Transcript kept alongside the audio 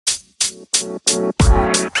Hello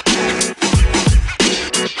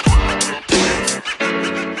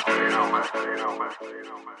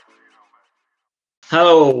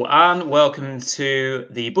and welcome to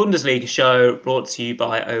the Bundesliga show brought to you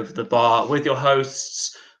by Over the Bar with your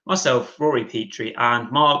hosts, myself, Rory Petrie,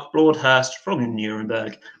 and Mark Broadhurst from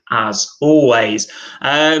Nuremberg, as always.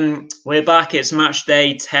 We're back. It's match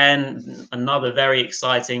day 10, another very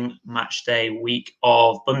exciting match day week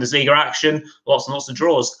of Bundesliga action. Lots and lots of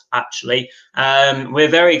draws, actually. We're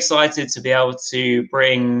very excited to be able to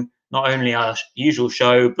bring not only our usual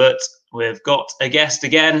show, but we've got a guest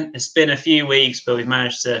again. It's been a few weeks, but we've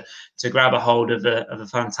managed to grab a hold of a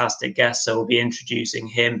fantastic guest. So we'll be introducing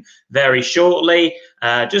him very shortly.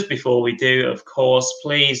 Just before we do, of course,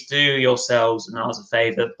 please do yourselves and us a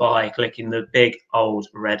favour by clicking the big old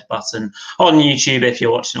red button on YouTube if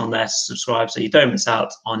you're watching on there. Subscribe so you don't miss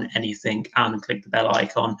out on anything, and click the bell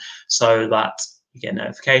icon so that you get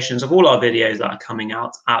notifications of all our videos that are coming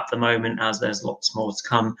out at the moment, as there's lots more to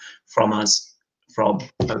come from us from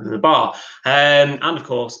Over the Bar. And of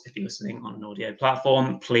course, if you're listening on an audio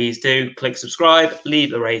platform, please do click subscribe,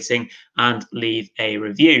 leave a rating, and leave a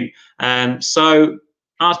review. So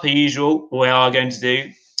as per usual, we are going to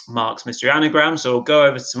do Mark's mystery anagram. So we'll go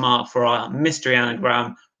over to Mark for our mystery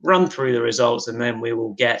anagram, run through the results, and then we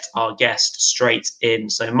will get our guest straight in.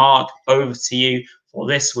 So Mark, over to you for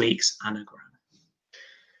this week's anagram.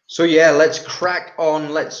 So yeah, let's crack on.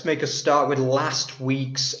 Let's make a start with last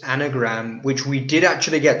week's anagram, which we did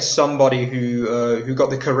actually get somebody who got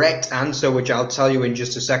the correct answer, which I'll tell you in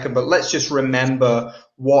just a second. But let's just remember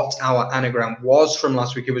what our anagram was from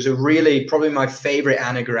last week. It was probably my favorite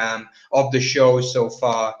anagram of the show so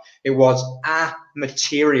far. It was a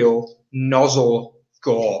material nozzle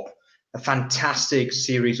gorp. A fantastic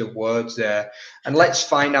series of words there. And let's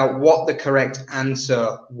find out what the correct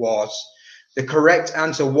answer was. The correct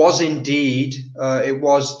answer was indeed, it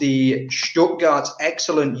was the Stuttgart's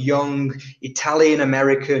excellent young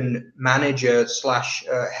Italian-American manager slash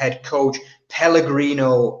head coach,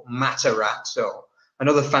 Pellegrino Matarazzo.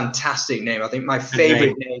 Another fantastic name. I think my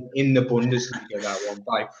favorite name in the Bundesliga, that one,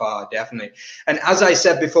 by far, definitely. And as I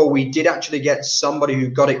said before, we did actually get somebody who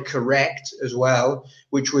got it correct as well,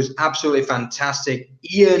 which was absolutely fantastic.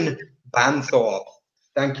 Ian Banthorpe.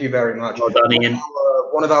 Thank you very much. Well done, Ian.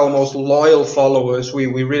 One of our most loyal followers. We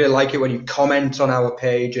really like it when you comment on our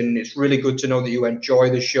page, and it's really good to know that you enjoy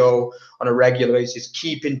the show on a regular basis.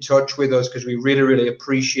 Keep in touch with us because we really, really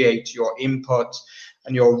appreciate your input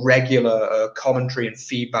and your regular commentary and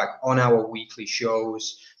feedback on our weekly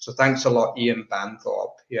shows. So thanks a lot, Ian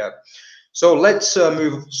Banthorpe. Yeah. So let's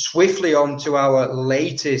move swiftly on to our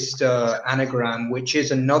latest anagram, which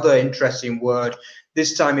is another interesting word.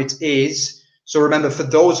 This time it is. So remember, for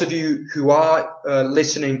those of you who are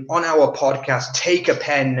listening on our podcast, take a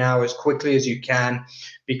pen now as quickly as you can,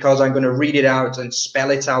 because I'm going to read it out and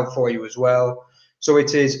spell it out for you as well. So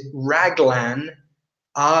it is Raglan,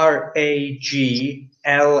 R-A-G-L-A-N,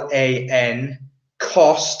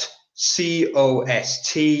 Cost,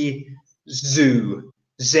 C-O-S-T, Zoo,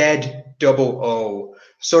 Z-O-O.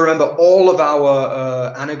 So remember, all of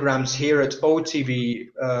our anagrams here at OTV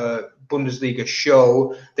Bundesliga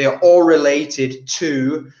show, they are all related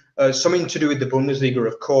to something to do with the Bundesliga,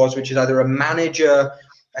 of course, which is either a manager,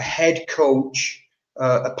 a head coach,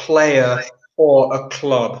 a player, or a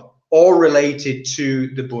club, all related to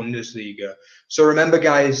the Bundesliga. So remember,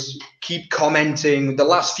 guys, keep commenting. The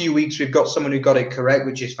last few weeks, we've got someone who got it correct,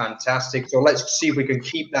 which is fantastic. So let's see if we can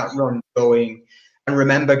keep that run going. And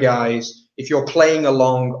remember, guys, if you're playing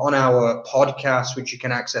along on our podcast, which you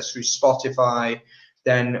can access through Spotify,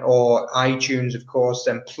 or iTunes, of course,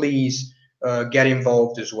 then please get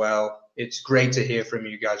involved as well. It's great to hear from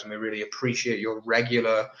you guys, and we really appreciate your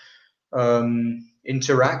regular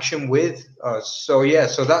interaction with us. So yeah,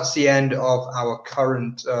 so that's the end of our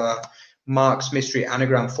current Mark's mystery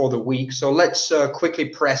anagram for the week. So let's quickly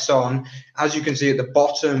press on. As you can see at the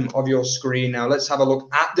bottom of your screen now, let's have a look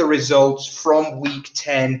at the results from week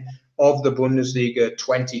 10 of the Bundesliga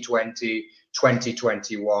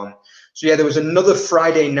 2020-2021. So yeah, there was another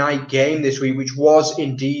Friday night game this week, which was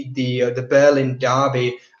indeed the Berlin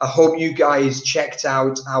Derby. I hope you guys checked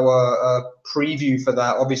out our preview for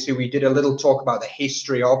that. Obviously, we did a little talk about the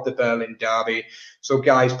history of the Berlin Derby. So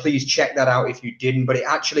guys, please check that out if you didn't. But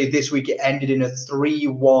this week it ended in a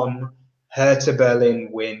 3-1 Hertha Berlin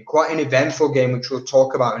win. Quite an eventful game, which we'll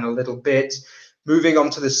talk about in a little bit. Moving on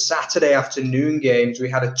to the Saturday afternoon games, we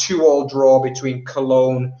had a 2-2 draw between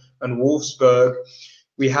Cologne and Wolfsburg.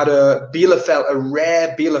 We had a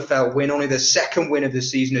rare Bielefeld win, only the second win of the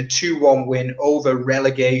season, a 2-1 win over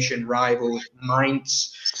relegation rivals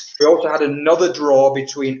Mainz. We also had another draw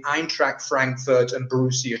between Eintracht Frankfurt and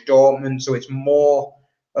Borussia Dortmund, so it's more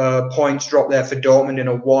points dropped there for Dortmund in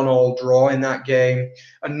a 1-1 draw in that game.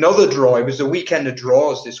 Another draw, it was a weekend of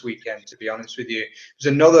draws this weekend, to be honest with you. It was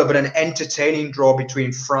another, but an entertaining draw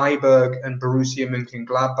between Freiburg and Borussia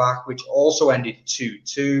Mönchengladbach, which also ended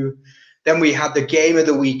 2-2. Then we had the game of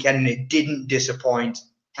the weekend, and it didn't disappoint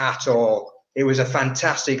at all. It was a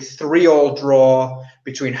fantastic 3-3 draw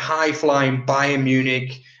between high-flying Bayern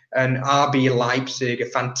Munich and RB Leipzig, a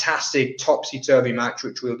fantastic topsy-turvy match,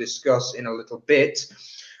 which we'll discuss in a little bit.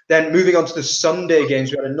 Then moving on to the Sunday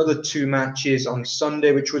games, we had another 2 matches on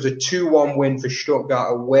Sunday, which was a 2-1 win for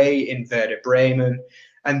Stuttgart away in Werder Bremen.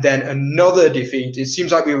 And then another defeat. It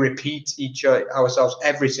seems like we repeat ourselves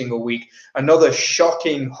every single week. Another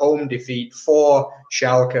shocking home defeat for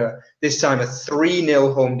Schalke. This time a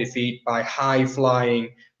 3-0 home defeat by high-flying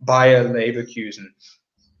Bayer Leverkusen.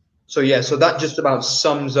 So that just about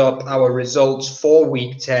sums up our results for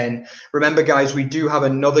Week 10. Remember, guys, we do have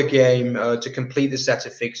another game to complete the set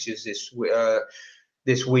of fixtures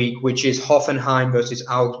this week, which is Hoffenheim versus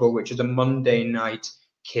Augsburg, which is a Monday night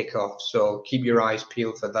kickoff. So keep your eyes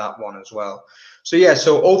peeled for that one as well.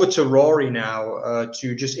 So over to Rory now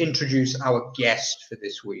to just introduce our guest for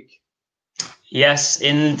this week. Yes,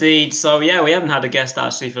 indeed. So we haven't had a guest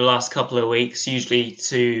actually for the last couple of weeks, usually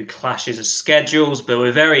to clashes of schedules, but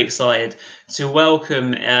we're very excited to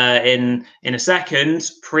welcome in a second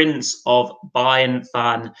Prince of Bayern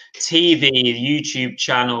Fan TV YouTube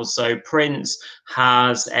channel. So Prince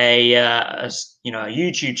has a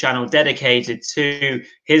YouTube channel dedicated to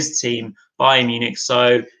his team, Bayern Munich.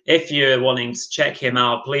 So if you're wanting to check him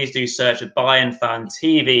out, please do search at Bayern Fan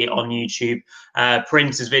TV on YouTube.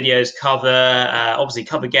 Prince's videos obviously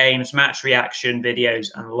cover games, match reaction videos,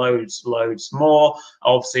 and loads more.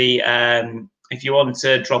 Obviously, if you want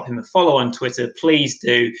to drop him a follow on Twitter, please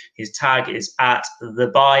do. His tag is at the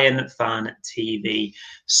Bayern Fan TV.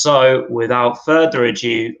 So without further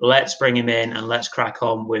ado, let's bring him in and let's crack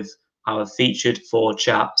on with our featured 4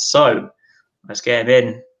 chat. So let's get him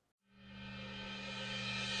in.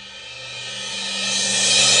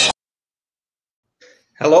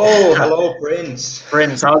 Hello, Prince.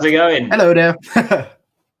 Prince, how's it going? Hello there.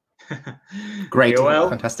 Great. You well?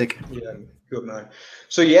 Fantastic. Yeah, good man.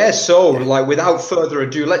 So without further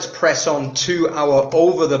ado, let's press on to our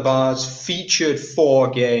Over the Bars featured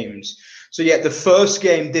 4 games. So the first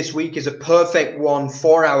game this week is a perfect one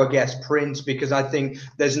for our guest Prince, because I think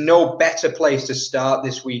there's no better place to start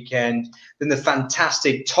this weekend than the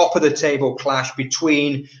fantastic top of the table clash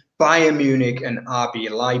between Bayern Munich and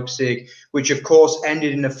RB Leipzig, which of course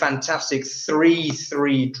ended in a fantastic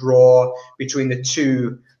 3-3 draw between the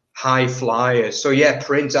 2 high flyers. So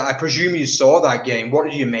Prince, I presume you saw that game. What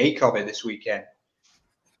did you make of it this weekend?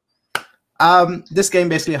 This game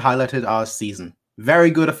basically highlighted our season.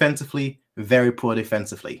 Very good offensively, very poor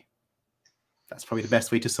defensively. That's probably the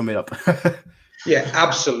best way to sum it up. Yeah,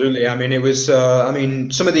 absolutely. I mean, it was.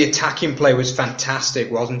 Some of the attacking play was fantastic,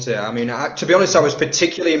 wasn't it? I mean, to be honest, I was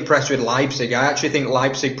particularly impressed with Leipzig. I actually think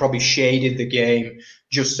Leipzig probably shaded the game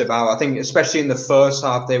just about. I think, especially in the first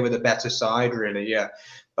half, they were the better side, really. Yeah.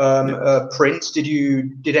 Prince,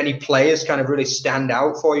 did any players kind of really stand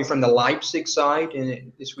out for you from the Leipzig side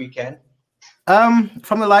this weekend?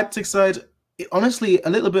 From the Leipzig side, honestly, a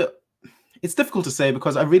little bit. It's difficult to say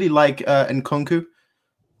because I really like Nkunku.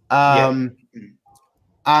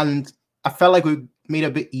 And I felt like we made it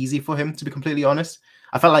a bit easy for him, to be completely honest.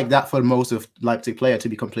 I felt like that for most of Leipzig player, to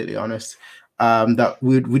be completely honest. That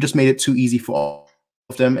we just made it too easy for all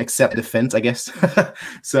of them except defense, I guess.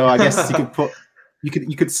 So I guess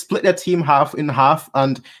you could split their team half in half,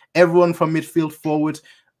 and everyone from midfield forward,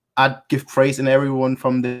 I'd give praise, and everyone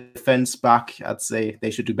from the defense back, I'd say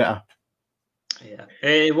they should do better. Yeah,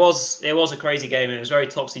 it was a crazy game. It was very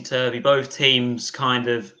topsy-turvy. Both teams kind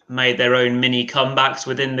of made their own mini comebacks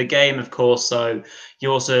within the game, of course. So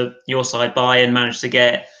your side, Bayern, managed to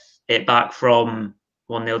get it back from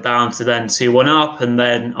 1-0 down to then 2-1 up, and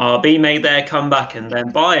then RB made their comeback, and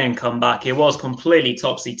then Bayern come back. It was completely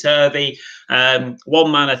topsy-turvy.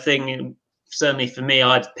 One man, I think, certainly for me,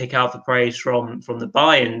 I'd pick out the praise from the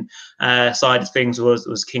Bayern side of things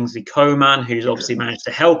was Kingsley Coman, who's obviously managed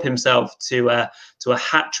to help himself to a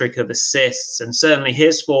hat trick of assists, and certainly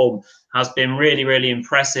his form has been really, really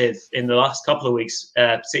impressive in the last couple of weeks,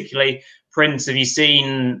 particularly. Prince, have you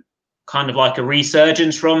seen kind of like a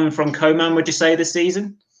resurgence from Coman, would you say, this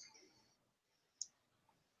season?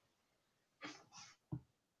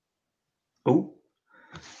 Oh,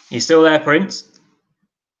 you still there, Prince?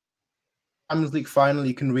 Champions League final,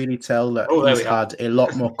 you can really tell that he's had a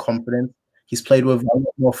lot more confidence. He's played with a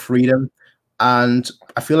lot more freedom, And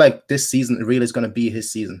I feel like this season really is going to be his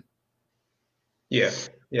season.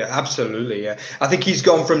 Yeah, absolutely. Yeah, I think he's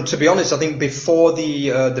gone from, to be honest, I think before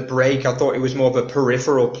the break, I thought he was more of a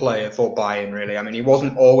peripheral player for Bayern. Really, I mean, he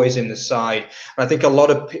wasn't always in the side. And I think a lot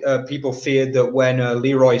of people feared that when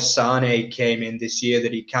Leroy Sané came in this year,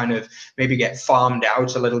 that he kind of maybe get farmed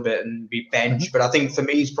out a little bit and be benched. But I think for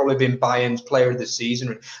me, he's probably been Bayern's player of the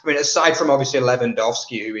season. I mean, aside from obviously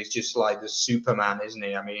Lewandowski, who is just like the Superman, isn't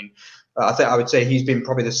he? I mean. I think I would say he's been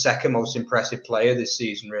probably the second most impressive player this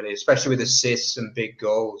season, really, especially with assists and big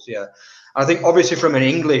goals. Yeah. I think obviously from an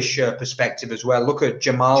English perspective as well, look at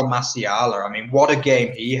Jamal Musiala. I mean, what a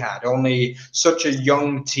game he had. Only such a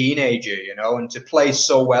young teenager, and to play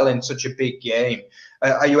so well in such a big game.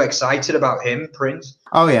 Are you excited about him, Prince?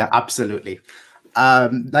 Oh, yeah, absolutely.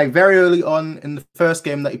 Like very early on in the first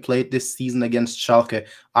game that he played this season against Schalke,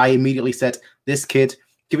 I immediately said, this kid,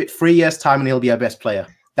 give it 3 years' time and he'll be our best player.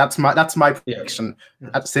 That's my prediction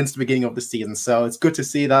since the beginning of the season. So it's good to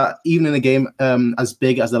see that even in a game as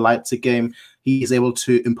big as the Leipzig game, he's able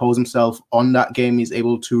to impose himself on that game. He's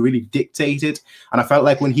able to really dictate it. And I felt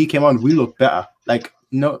like when he came on, we looked better. Like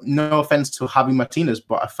no offense to Javi Martinez,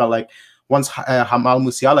 but I felt like once Jamal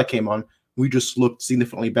Musiala came on, we just looked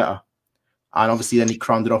significantly better. And obviously then he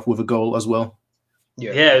crowned it off with a goal as well.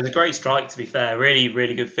 Yeah, it was a great strike, to be fair. Really,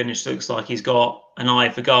 really good finish. Looks like he's got an eye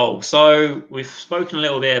for goal. So we've spoken a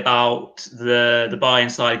little bit about the Bayern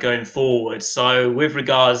side going forward. So with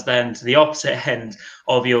regards then to the opposite end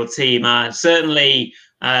of your team, certainly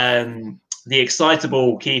the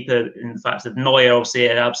excitable keeper in the fact of Neuer, obviously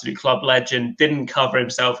an absolute club legend, didn't cover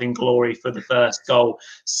himself in glory for the first goal,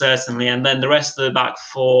 certainly. And then the rest of the back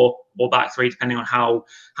four or back three, depending on how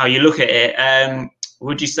you look at it.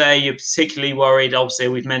 Would you say you're particularly worried? Obviously,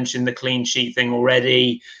 we've mentioned the clean sheet thing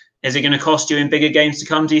already. Is it going to cost you in bigger games to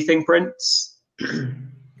come, do you think, Prince?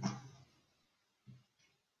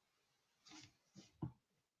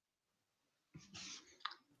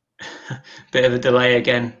 Bit of a delay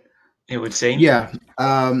again, it would seem. Yeah.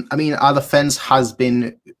 I mean, our defense has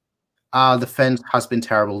been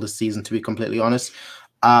terrible this season, to be completely honest.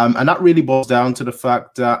 And that really boils down to the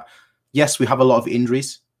fact that, yes, we have a lot of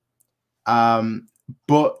injuries.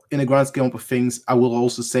 But in the grand scheme of things, I will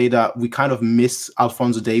also say that we kind of miss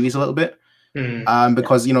Alphonso Davies a little bit.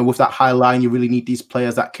 Because, with that high line, you really need these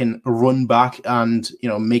players that can run back and,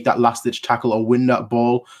 make that last-ditch tackle or win that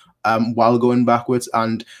ball while going backwards.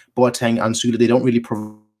 And Boateng and Süle, they don't really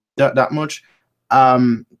provide that much.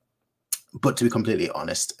 But to be completely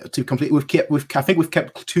honest, I think we've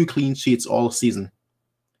kept 2 clean sheets all season.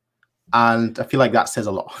 And I feel like that says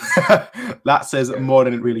a lot. That says more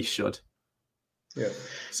than it really should. Yeah.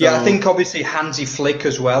 So, I think obviously Hansi Flick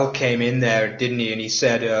as well came in there, didn't he? And he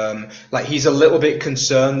said he's a little bit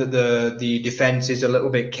concerned that the defense is a little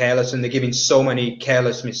bit careless and they're giving so many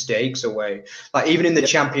careless mistakes away. Like even in the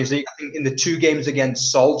Champions League, I think in the 2 games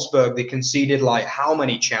against Salzburg, they conceded like how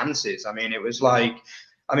many chances? I mean, it was like,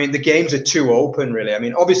 the games are too open, really. I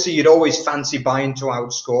mean, obviously, you'd always fancy Bayern to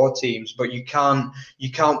outscore teams, but you can't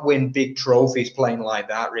win big trophies playing like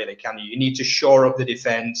that, really, can you? You need to shore up the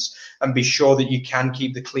defense and be sure that you can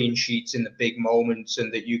keep the clean sheets in the big moments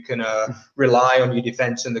and that you can rely on your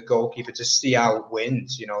defense and the goalkeeper to see out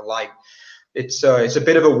wins. It's a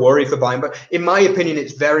bit of a worry for Bayern, but in my opinion,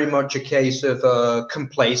 it's very much a case of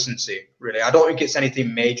complacency, really. I don't think it's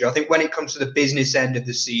anything major. I think when it comes to the business end of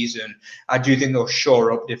the season, I do think they'll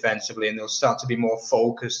shore up defensively and they'll start to be more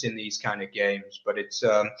focused in these kind of games. But it's,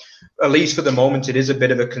 at least for the moment, it is a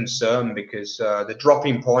bit of a concern because they're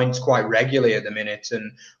dropping points quite regularly at the minute.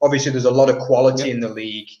 And obviously, there's a lot of quality in the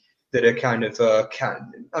league that are kind of,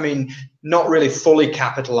 not really fully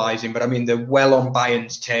capitalizing, but they're well on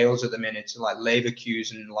Bayern's tails at the minute. So like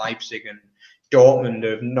Leverkusen, Leipzig, and Dortmund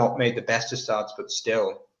have not made the best of starts, but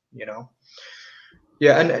still,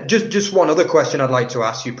 Yeah, and just one other question I'd like to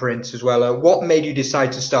ask you, Prince, as well. What made you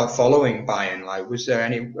decide to start following Bayern? Like, was there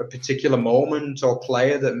any particular moment or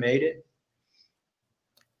player that made it?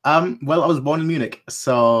 Well, I was born in Munich,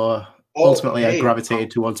 so ultimately I gravitated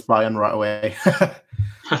towards Bayern right away.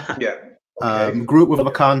 Yeah. Okay. Grew up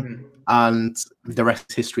with Khan, and the rest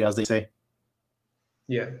is history, as they say.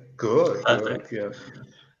 Yeah. Good.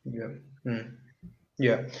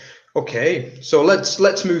 Yeah. Okay. So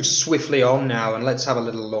let's move swiftly on now, and let's have a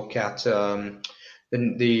little look at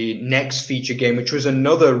the next feature game, which was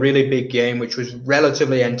another really big game, which was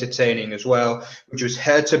relatively entertaining as well, which was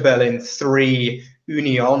Hertha Berlin 3,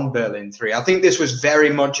 Union Berlin 3. I think this was very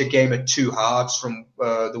much a game of 2 halves from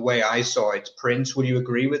the way I saw it. Prince, would you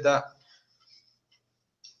agree with that?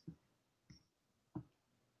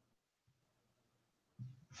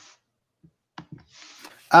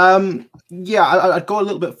 Yeah, I'd go a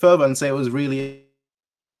little bit further and say it was really.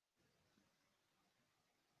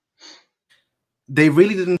 They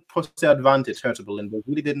really didn't push their advantage, Hertha Berlin. They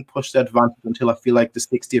really didn't push their advantage until I feel like the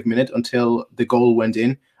 60th minute, until the goal went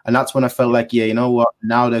in, and that's when I felt like, yeah, you know what?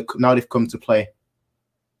 Now they've come to play.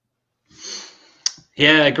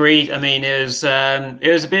 Yeah, agreed. I mean, it was a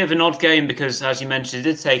bit of an odd game because, as you mentioned,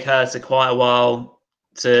 it did take Hertha quite a while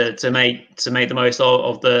to make the most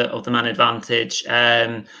of the man advantage.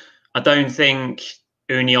 I don't think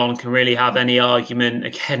Union can really have any argument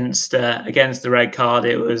against the red card.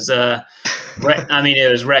 It was I mean,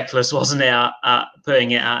 it was reckless, wasn't it? At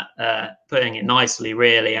putting it nicely,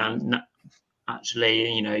 really, and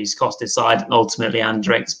actually, you know, he's cost his side ultimately,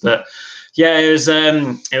 Andrix. But yeah, it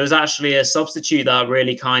was actually a substitute that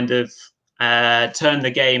really kind of turned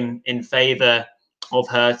the game in favour of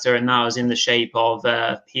Hertha, and that was in the shape of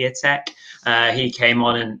Piatek. He came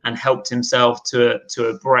on and helped himself to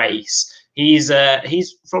a brace. He's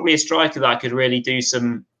probably a striker that could really do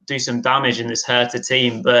some damage in this Hertha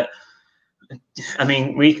team, but I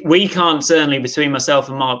mean, we can't, certainly between myself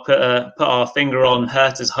and Mark, put our finger on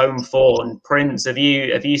Hertha's home form. Prince, have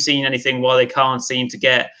you seen anything why they can't seem to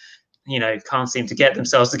get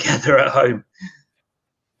themselves together at home?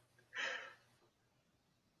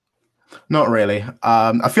 Not really.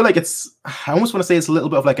 I feel like I almost want to say it's a little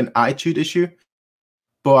bit of like an attitude issue,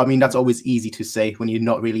 but I mean that's always easy to say when you're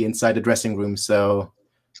not really inside the dressing room. So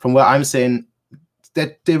from what I'm saying,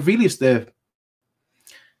 that they're really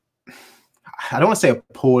I don't want to say a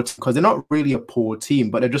poor team because they're not really a poor team,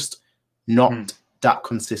 but they're just not that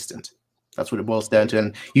consistent. That's what it boils down to.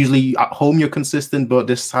 And usually at home you're consistent, but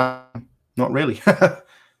this time not really.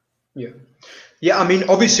 Yeah. Yeah, I mean,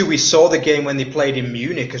 obviously we saw the game when they played in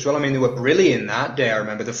Munich as well. I mean, they were brilliant that day. I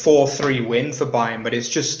remember the 4-3 win for Bayern, but it's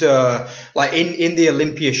just like in the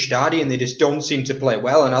Olympiastadion, they just don't seem to play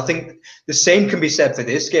well. And I think the same can be said for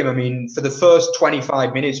this game. I mean, for the first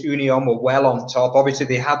 25 minutes, Union were well on top. Obviously,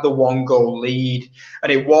 they had the 1-goal lead,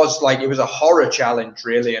 and it was a horror challenge,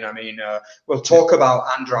 really. And I mean, we'll talk about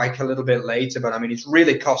Andrijk a little bit later, but I mean, it's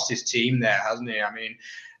really cost his team there, hasn't it?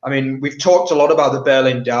 I mean, we've talked a lot about the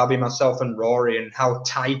Berlin derby, myself and Rory, and how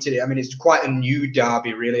tight it is. I mean, it's quite a new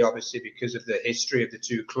derby, really, obviously, because of the history of the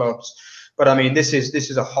two clubs. But I mean, this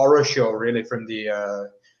is a horror show, really, from the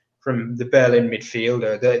Berlin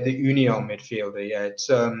midfielder, the Union midfielder. Yeah, it's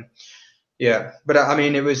yeah. But I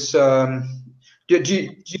mean, it was. Do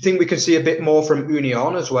you think we can see a bit more from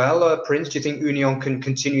Union as well, Prince? Do you think Union can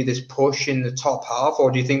continue this push in the top half, or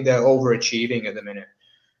do you think they're overachieving at the minute?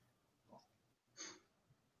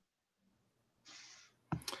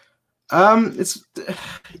 I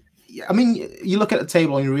mean, you look at the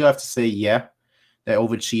table and you really have to say, yeah, they're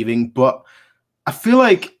overachieving. But I feel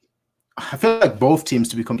like both teams,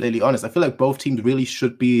 to be completely honest, I feel like both teams really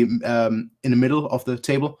should be in the middle of the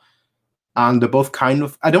table, and they're both kind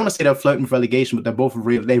of. I don't want to say they're flirting with relegation, but they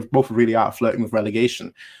both really are flirting with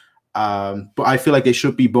relegation. But I feel like they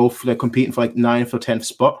should be both competing for like 9th or 10th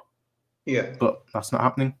spot. Yeah, but that's not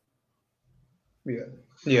happening.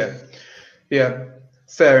 Yeah.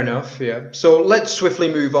 Fair enough, yeah. So let's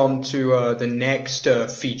swiftly move on to the next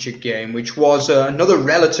featured game, which was another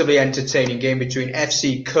relatively entertaining game between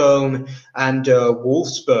FC Köln and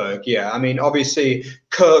Wolfsburg. Yeah, I mean, obviously,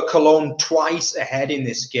 Cologne twice ahead in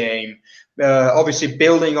this game. Obviously,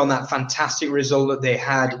 building on that fantastic result that they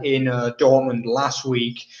had in Dortmund last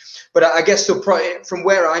week. But I guess from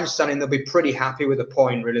where I'm standing, they'll be pretty happy with a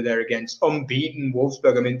point, really, there against unbeaten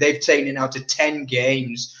Wolfsburg. I mean, they've taken it out to 10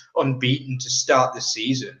 games unbeaten to start the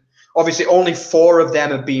season. Obviously, only 4 of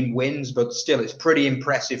them have been wins, but still, it's pretty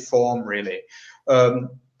impressive form, really.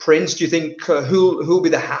 Prince, do you think who'll be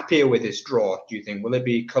the happier with this draw, do you think? Will it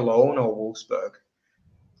be Cologne or Wolfsburg?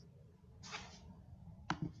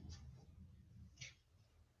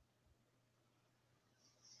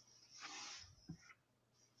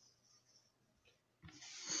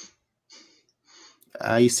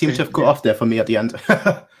 You seem to have cut off there for me at the end.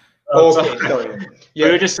 Okay, sorry. Yeah.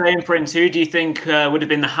 We were just saying, Prince, who do you think would have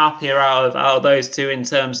been the happier out of those two in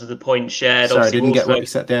terms of the points shared? Sorry, I didn't get what you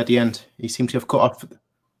said there at the end. You seem to have cut off.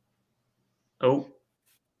 Oh.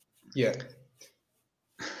 Yeah.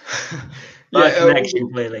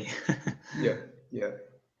 Connection, clearly. Yeah.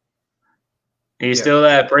 Are you still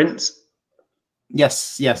there, Prince?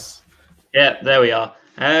 Yes. Yeah, there we are.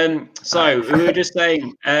 So we were just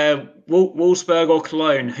saying, Wolfsburg or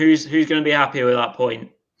Cologne, who's going to be happier with that point?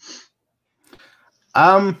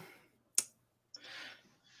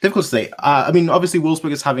 Difficult to say. I mean, obviously,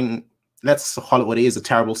 Wolfsburg is having, let's call it what it is, a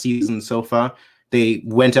terrible season so far. They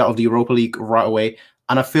went out of the Europa League right away,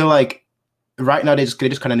 and I feel like right now they just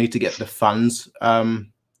kind of need to get the fans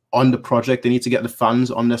on the project. They need to get the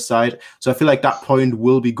fans on their side. So I feel like that point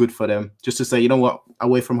will be good for them, just to say, you know what,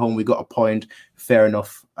 away from home we got a point, fair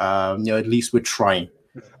enough. At least we're trying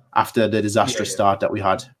after the disastrous start that we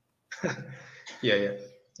had. Yeah.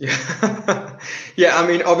 Yeah, I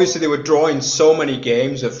mean, obviously they were drawing so many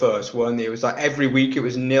games at first, weren't they? It was like every week it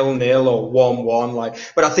was 0-0 or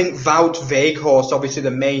 1-1. But I think Wout Weghorst, obviously the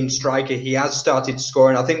main striker, he has started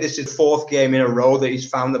scoring. I think this is 4th game in a row that he's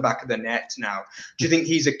found the back of the net now. Do you think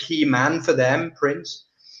he's a key man for them, Prince?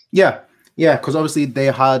 Yeah, because obviously they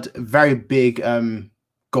had very big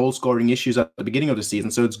goal-scoring issues at the beginning of the season.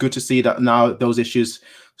 So it's good to see that now those issues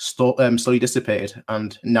slowly dissipated,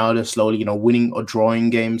 and now they're slowly, winning or drawing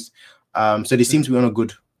games. So they seem to be on a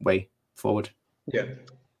good way forward. Yeah,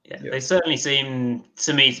 they certainly seem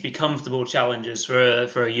to me to be comfortable challengers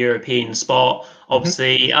for a European spot.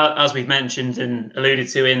 Obviously, as we've mentioned and alluded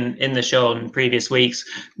to in the show in previous weeks,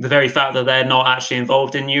 the very fact that they're not actually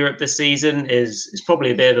involved in Europe this season is probably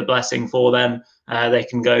a bit of a blessing for them. They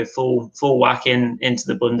can go full whack into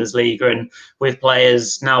the Bundesliga, and with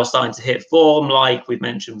players now starting to hit form, like we've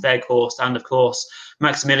mentioned, Weghorst, and of course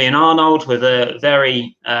Maximilian Arnold with a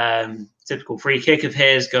very typical free kick of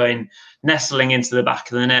his nestling into the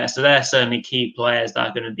back of the net. So they're certainly key players that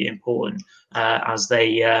are going to be important as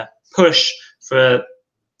they push for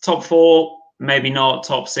top 4, maybe not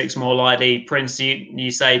top 6 more likely. Prince,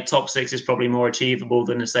 you say top 6 is probably more achievable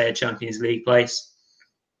than, say, a Champions League place?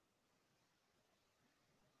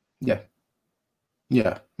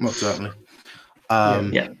 Yeah, most certainly.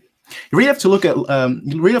 You really have to look at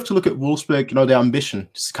Wolfsburg, their ambition.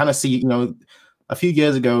 Just kind of see, a few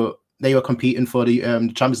years ago they were competing for the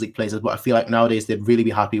Champions League places, but I feel like nowadays they'd really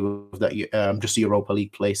be happy with that just the Europa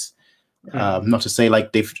League place. Not to say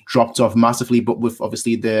like they've dropped off massively, but with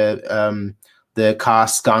obviously the car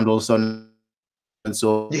scandals and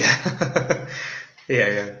so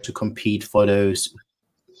to compete for those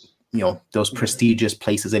those prestigious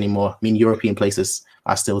places anymore. I mean, European places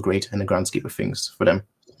are still great in the grand scheme of things for them.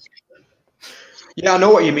 Yeah, I know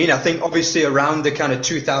what you mean. I think obviously around the kind of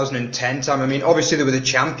 2010 time, I mean, obviously they were the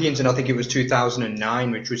champions, and I think it was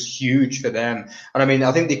 2009, which was huge for them. And I mean,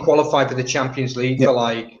 I think they qualified for the Champions League for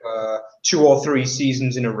like 2 or 3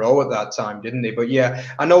 seasons in a row at that time, didn't they? But yeah,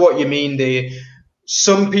 I know what you mean.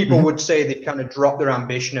 Some people would say they kind of dropped their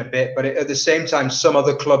ambition a bit, but at the same time, some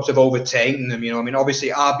other clubs have overtaken them. I mean, obviously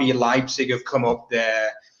RB Leipzig have come up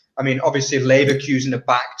there. I mean, obviously Leverkusen are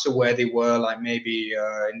back to where they were, like maybe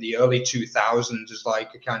in the early 2000s, as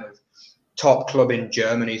like a kind of top club in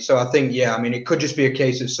Germany. So I think, I mean, it could just be a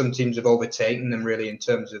case of some teams have overtaken them really in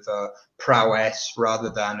terms of prowess rather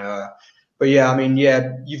than. But I mean,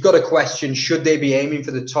 you've got a question: should they be aiming for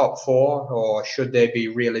the top 4, or should they be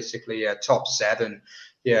realistically top 7?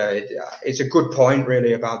 It's a good point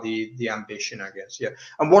really about the ambition, I guess.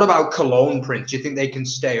 And what about Cologne, Prince? Do you think they can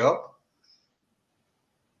stay up?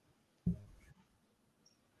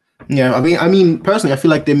 Yeah, I mean, personally, I feel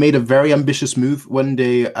like they made a very ambitious move when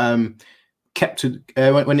they kept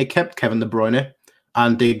Kevin De Bruyne,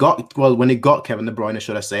 and when they got Kevin De Bruyne,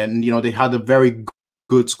 should I say, and they had a very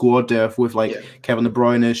good squad there with Kevin De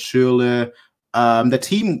Bruyne, Schürrle. The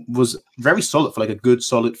team was very solid for like a good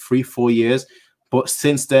solid 3-4 years, but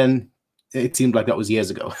since then it seemed like that was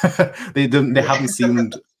years ago. They haven't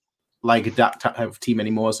seemed like that type of team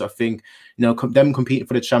anymore. So I think them competing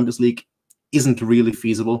for the Champions League isn't really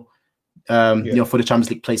feasible. For the Champions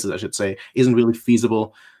League places, I should say, isn't really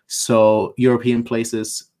feasible. So European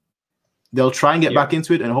places, they'll try and get back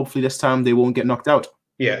into it, and hopefully this time they won't get knocked out.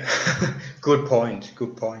 Yeah, good point.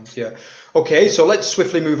 Yeah. Okay, so let's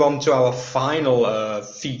swiftly move on to our final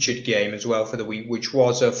featured game as well for the week, which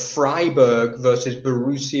was Freiburg versus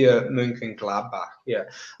Borussia Mönchengladbach. I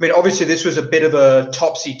mean, obviously this was a bit of a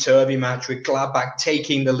topsy-turvy match with Gladbach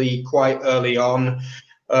taking the lead quite early on.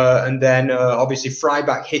 And then obviously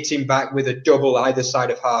Freiburg hitting back with a double either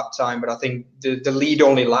side of half-time. But I think the lead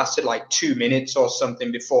only lasted like 2 minutes or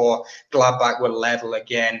something before Gladbach were level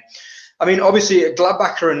again. I mean, obviously,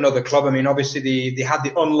 Gladbach are another club. I mean, obviously, they had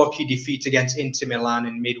the unlucky defeat against Inter Milan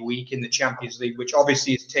in midweek in the Champions League, which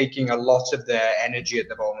obviously is taking a lot of their energy at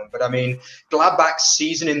the moment. But I mean, Gladbach's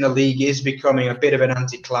season in the league is becoming a bit of an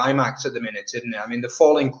anticlimax at the minute, isn't it? I mean, they're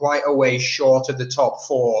falling quite a way short of the top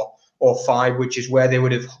 4 or 5, which is where they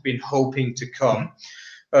would have been hoping to come.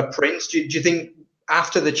 Prince, do you think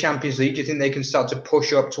after the Champions League, do you think they can start to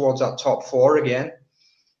push up towards that top 4 again?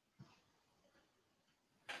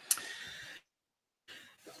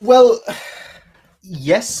 Well,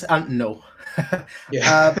 yes and no.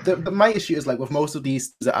 My issue is like with most of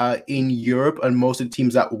these that are in Europe and most of the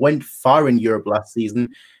teams that went far in Europe last season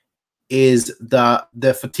is that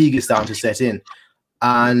the fatigue is starting to set in.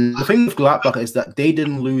 And the thing with Gladbach is that they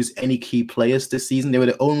didn't lose any key players this season. They were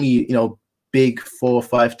the only, big 4 or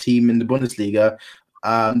 5 team in the Bundesliga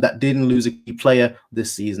that didn't lose a key player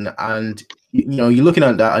this season. And you're looking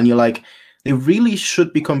at that and you're like, they really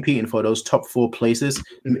should be competing for those top 4 places,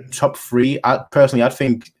 top 3. Personally, I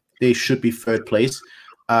think they should be 3rd place.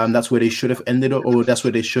 That's where they should have ended up, or that's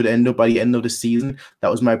where they should end up by the end of the season. That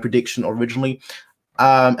was my prediction originally.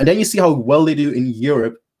 And then you see how well they do in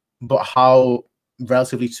Europe, but how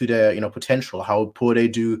relatively to their potential, how poor they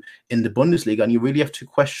do in the Bundesliga, and you really have to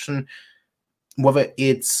question whether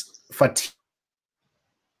it's fatigue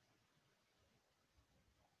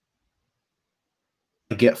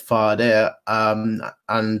to get far there, and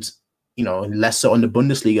less so on the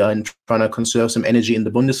Bundesliga and trying to conserve some energy in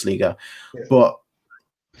the Bundesliga. Yeah. But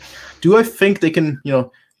do I think they can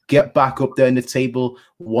get back up there in the table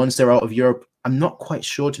once they're out of Europe? I'm not quite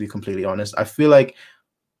sure, to be completely honest. I feel like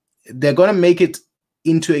they're gonna make it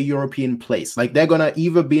into a European place. Like they're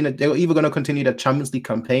either going to continue the Champions League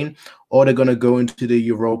campaign, or they're going to go into the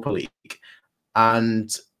Europa League,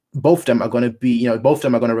 and both of them are going to be, both of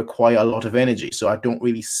them are going to require a lot of energy. So I don't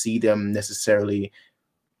really see them necessarily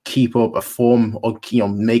keep up a form or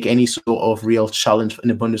make any sort of real challenge in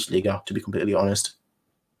the Bundesliga, to be completely honest.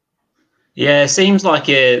 Yeah, it seems like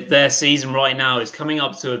their season right now is coming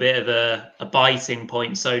up to a bit of a biting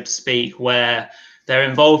point, so to speak, where their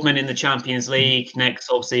involvement in the Champions League next,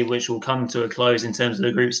 obviously, which will come to a close in terms of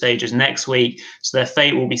the group stages next week. So their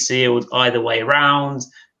fate will be sealed either way around.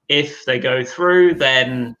 If they go through,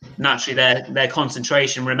 then naturally their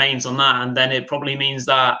concentration remains on that. And then it probably means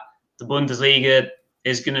that the Bundesliga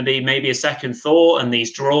is going to be maybe a second thought, and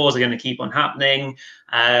these draws are going to keep on happening.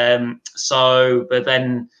 But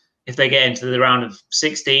then if they get into the round of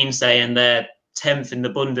 16, say, and they're 10th in the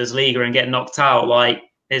Bundesliga and get knocked out, like,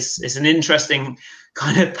 it's an interesting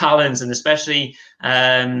kind of balance, and especially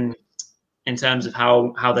in terms of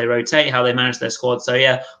how they rotate, how they manage their squad. So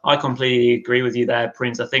yeah, I completely agree with you there,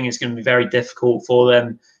 Prince. I think it's going to be very difficult for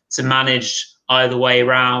them to manage either way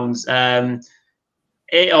around.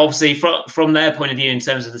 It obviously from their point of view, in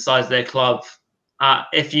terms of the size of their club,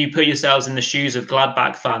 if you put yourselves in the shoes of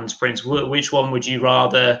Gladbach fans, Prince, which one would you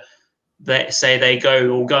rather? Say they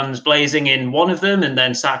go all guns blazing in one of them and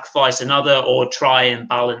then sacrifice another, or try and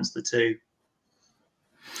balance the two?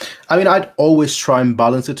 I mean, I'd always try and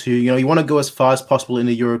balance the two. You want to go as far as possible in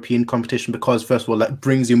the European competition because, first of all, that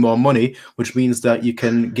brings you more money, which means that you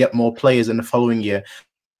can get more players in the following year.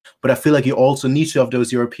 But I feel like you also need to have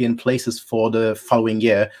those European places for the following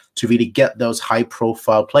year to really get those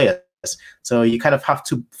high-profile players. So you kind of have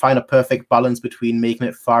to find a perfect balance between making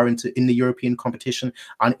it far in the European competition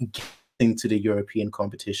and getting to the European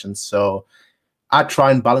competition. So I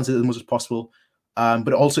try and balance it as much as possible.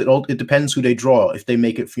 But also it depends who they draw. If they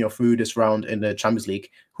make it through this round in the Champions League,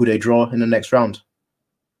 who they draw in the next round.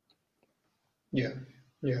 Yeah.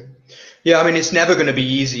 I mean, it's never going to be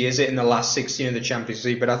easy, is it, in the last 16 of the Champions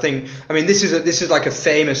League? But I mean, this is like a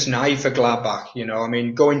famous night for Gladbach. I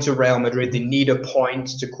mean, going to Real Madrid, they need a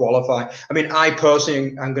point to qualify. I mean, I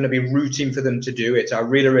personally am going to be rooting for them to do it. I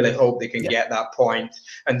really, really hope they can get that point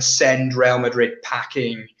and send Real Madrid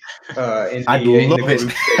packing in the group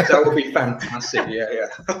stage. That would be fantastic.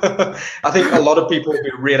 Yeah. I think a lot of people would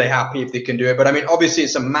be really happy if they can do it. But I mean, obviously,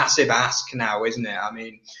 it's a massive ask now, isn't it? I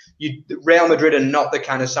mean, Real Madrid are not the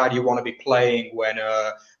kind of side you want to be playing when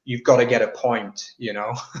you've got to get a point,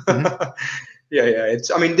 Mm-hmm. Yeah.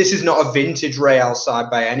 I mean, this is not a vintage Real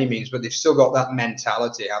side by any means, but they've still got that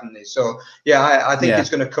mentality, haven't they? So, yeah, I think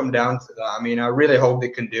it's going to come down to that. I mean, I really hope they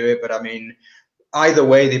can do it, but I mean, either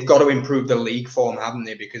way, they've got to improve the league form, haven't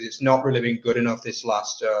they? Because it's not really been good enough this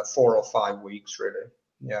last 4 or 5 weeks, really.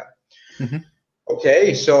 Yeah. Mm-hmm.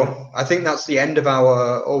 Okay, so I think that's the end of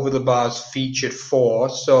our Over the Bars featured 4.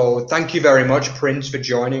 So thank you very much, Prince, for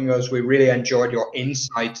joining us. We really enjoyed your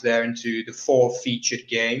insight there into the 4 featured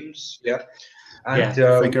games. Yeah. And thank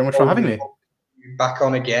you very much for having me. Back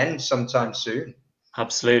on again sometime soon.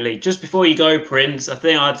 Absolutely. Just before you go, Prince, I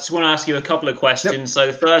just want to ask you a couple of questions. Yep. So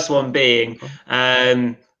the first one being,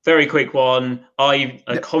 very quick one. Are you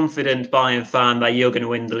a confident Bayern fan that you're going to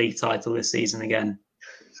win the league title this season again?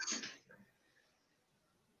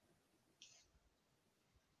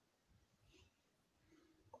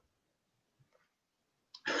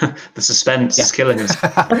 The suspense is killing us.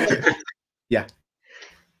 Yeah.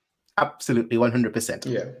 Absolutely,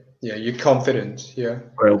 100%. Yeah, you're confident. Yeah.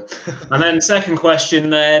 Real. And then second question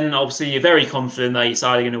then, obviously you're very confident that you're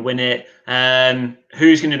either going to win it.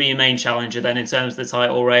 Who's going to be your main challenger then in terms of the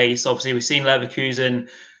title race? Obviously we've seen Leverkusen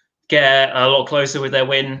get a lot closer with their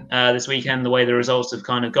win this weekend, the way the results have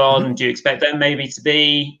kind of gone. Mm-hmm. Do you expect them maybe to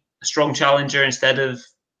be a strong challenger instead of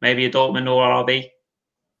maybe a Dortmund or RB?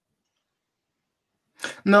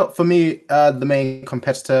 No, for me, the main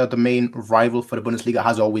competitor, the main rival for the Bundesliga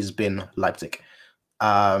has always been Leipzig.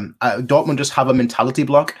 Dortmund just have a mentality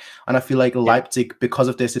block, and I feel like Leipzig, because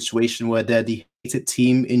of their situation where they're the hated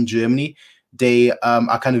team in Germany, they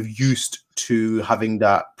are kind of used to having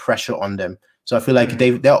that pressure on them. So I feel like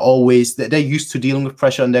they're used to dealing with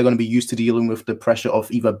pressure, and they're going to be used to dealing with the pressure of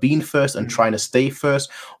either being first and trying to stay first,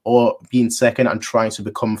 or being second and trying to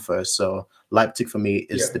become first. So Leipzig for me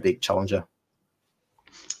is the big challenger.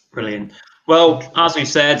 Brilliant. Well, as we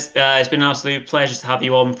said, it's been an absolute pleasure to have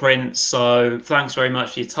you on, Prince. So thanks very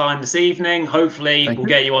much for your time this evening. Hopefully we'll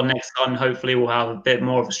get you on next time. Hopefully we'll have a bit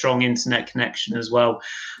more of a strong internet connection as well.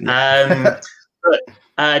 But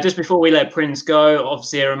just before we let Prince go,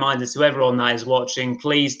 obviously a reminder to everyone that is watching,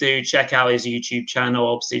 please do check out his YouTube channel.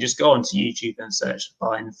 Obviously just go onto YouTube and search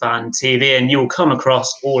Bayern Fan TV, and you'll come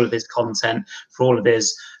across all of his content for all of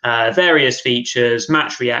his various features,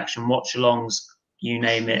 match reaction, watch-alongs, you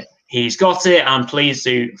name it, he's got it. And please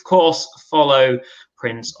do, of course, follow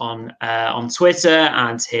Prince on Twitter,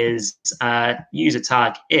 and his user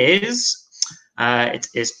tag is it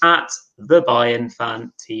is at the Bayern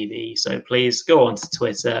Fan TV. So please go on to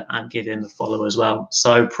Twitter and give him a follow as well.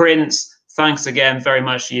 So Prince, thanks again very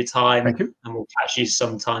much for your time. Thank you, and we'll catch you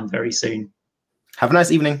sometime very soon. Have a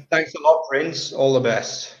nice evening. Thanks a lot, Prince. All the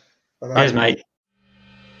best. Bye-bye. Cheers, mate.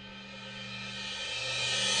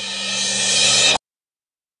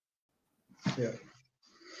 Yeah.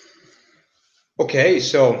 Okay,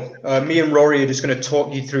 so me and Rory are just going to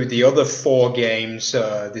talk you through the other 4 games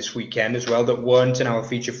this weekend as well that weren't in our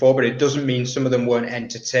feature 4, but it doesn't mean some of them weren't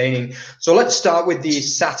entertaining. So let's start with the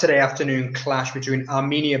Saturday afternoon clash between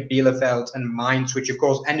Arminia Bielefeld and Mainz, which of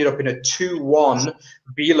course ended up in a 2-1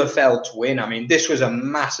 Bielefeld win. I mean, this was a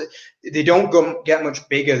massive... They don't get much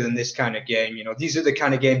bigger than this kind of game. You know, these are the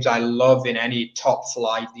kind of games I love in any top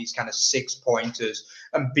flight, these kind of 6-pointers.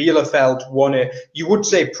 And Bielefeld won it, you would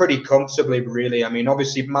say, pretty comfortably, really. I mean,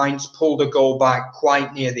 obviously, Mainz pulled a goal back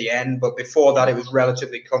quite near the end, but before that, it was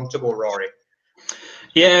relatively comfortable, Rory.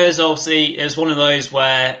 Yeah, it's one of those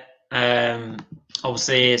where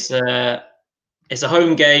obviously it's a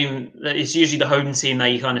home game. It's usually the home team that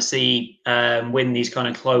you kind of see win these kind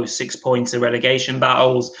of close 6-pointer relegation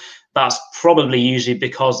battles. That's probably usually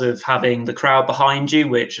because of having the crowd behind you,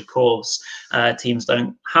 which of course teams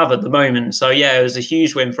don't have at the moment. So yeah, it was a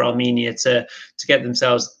huge win for Arminia to get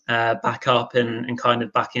themselves back up and kind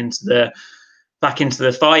of back into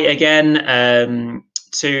the fight again.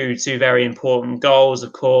 Two very important goals,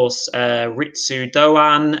 of course. Ritsu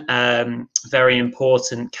Doan, very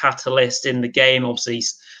important catalyst in the game, obviously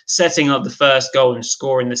setting up the first goal and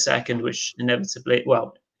scoring the second, which inevitably,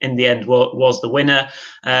 well, in the end was the winner.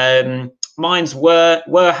 Mainz were,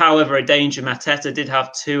 however, a danger. Mateta did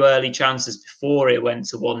have 2 early chances before it went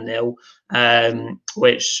to 1-0,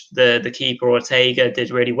 which the keeper Ortega did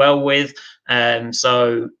really well with.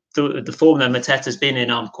 So the form that Mateta's been in,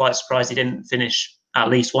 I'm quite surprised he didn't finish at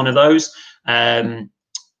least one of those.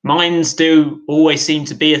 Mainz do always seem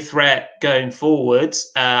to be a threat going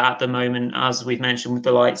forwards at the moment, as we've mentioned with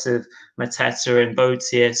the likes of Mateta and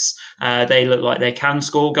Boetius. They look like they can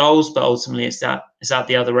score goals, but ultimately it's at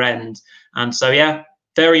the other end. And so, yeah,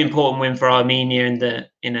 very important win for Arminia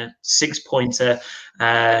in a 6-pointer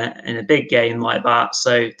in a big game like that.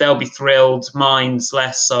 So they'll be thrilled. Mainz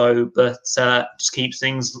less so, but just keeps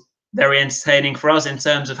things very entertaining for us in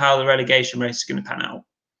terms of how the relegation race is going to pan out.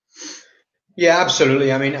 Yeah,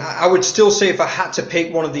 absolutely. I mean, I would still say if I had to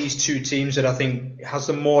pick one of these 2 teams that I think has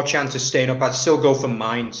the more chance of staying up, I'd still go for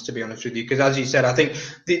Mainz, to be honest with you. Because as you said, I think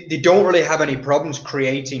they don't really have any problems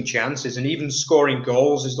creating chances, and even scoring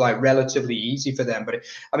goals is like relatively easy for them. But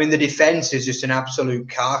I mean, the defense is just an absolute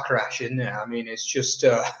car crash, isn't it? I mean, it's just,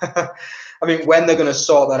 I mean, when they're going to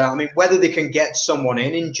sort that out, I mean, whether they can get someone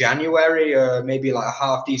in January, maybe like a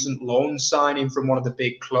half decent loan signing from one of the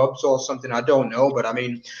big clubs or something, I don't know. But I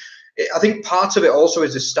mean, I think part of it also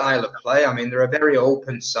is the style of play. I mean, they're a very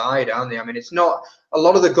open side, aren't they? I mean, it's not a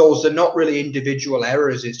lot of the goals. They're not really individual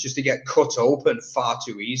errors. It's just they get cut open far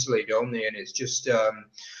too easily, don't they? And it's just,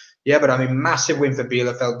 yeah. But I mean, massive win for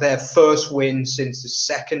Bielefeld. Their first win since the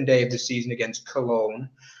second day of the season against Cologne.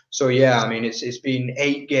 So yeah, I mean, it's been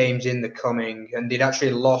 8 games in the coming, and they'd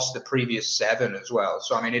actually lost the previous 7 as well.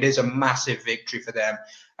 So I mean, it is a massive victory for them.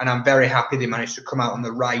 And I'm very happy they managed to come out on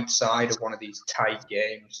the right side of one of these tight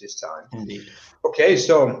games this time. Indeed. Okay,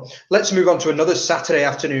 so let's move on to another Saturday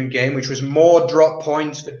afternoon game, which was more drop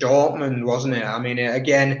points for Dortmund, wasn't it? I mean,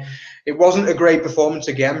 again, it wasn't a great performance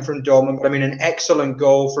again from Dortmund, but I mean, an excellent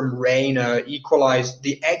goal from Reina equalised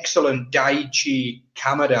the excellent Daichi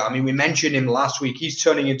Kamada. I mean, we mentioned him last week. He's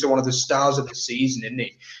turning into one of the stars of the season, isn't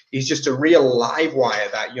he? He's just a real live wire,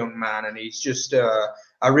 that young man, and he's just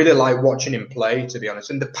I really like watching him play, to be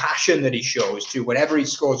honest, and the passion that he shows too. Whenever he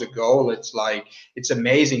scores a goal, it's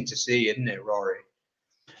amazing to see, isn't it, Rory?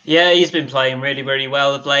 Yeah, he's been playing really, really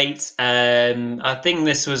well of late. I think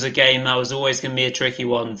this was a game that was always going to be a tricky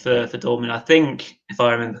one for Dortmund. I think, if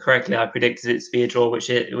I remember correctly, I predicted it to be a draw,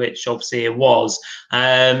 which obviously it was.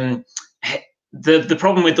 The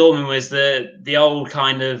problem with Dortmund was the old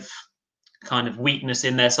kind of weakness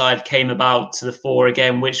in their side came about to the fore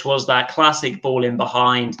again, which was that classic ball in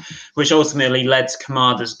behind, which ultimately led to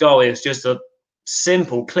Kamada's goal. It was just a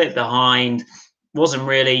simple clip behind, wasn't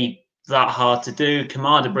really that hard to do.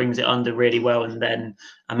 Kamada brings it under really well and then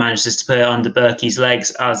manages to put it under Berkey's legs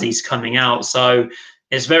as he's coming out. So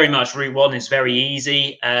it's very much route one. It's very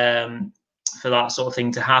easy for that sort of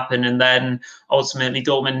thing to happen. And then ultimately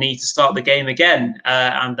Dortmund need to start the game again.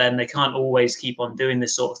 And then they can't always keep on doing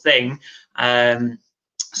this sort of thing.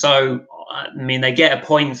 So, I mean, they get a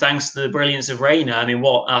point thanks to the brilliance of Reina. I mean,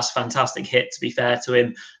 that's a fantastic hit, to be fair to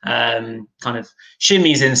him. Kind of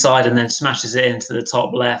shimmies inside and then smashes it into the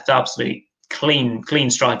top left. Absolutely clean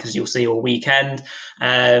strike, as you'll see all weekend.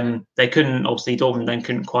 They couldn't, obviously, Dortmund then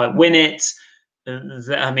couldn't quite win it.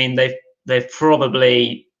 I mean, they've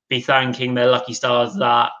probably be thanking their lucky stars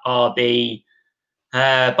that RB,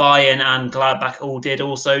 Bayern and Gladbach all did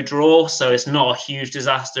also draw, so it's not a huge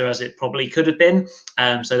disaster as it probably could have been.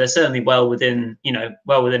 So they're certainly well within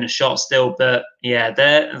a shot still, but yeah,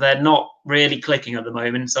 they're not really clicking at the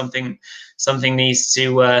moment. Something needs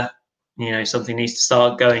to something needs to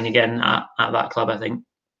start going again at that club, I think.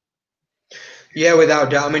 Yeah, without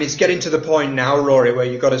doubt. I mean, it's getting to the point now, Rory, where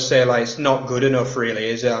you've got to say, like, it's not good enough, really,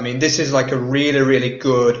 is it? I mean, this is like a really, really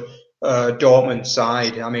good Dortmund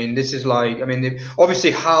side. I mean,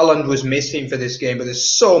 obviously Haaland was missing for this game, but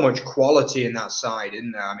there's so much quality in that side,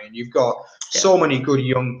 isn't there? I mean, you've got so many good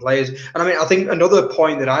young players. And I mean, I think another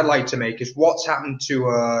point that I'd like to make is what's happened to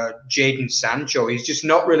Jadon Sancho. He's just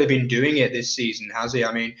not really been doing it this season, has he?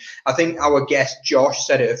 I mean, I think our guest Josh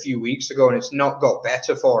said it a few weeks ago, and it's not got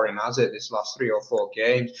better for him, has it, this last 3 or 4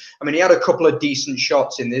 games? I mean, he had a couple of decent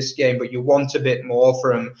shots in this game, but you want a bit more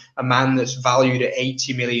from a man that's valued at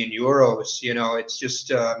 80 million euros. You know, it's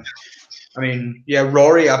just... I mean, yeah,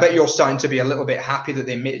 Rory, I bet you're starting to be a little bit happy that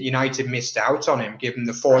United missed out on him, given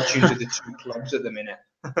the fortunes of the 2 clubs at the minute.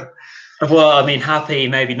 Well, I mean, happy,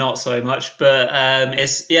 maybe not so much, but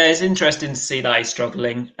it's interesting to see that he's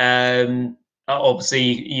struggling. Obviously,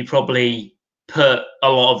 you probably put a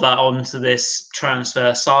lot of that onto this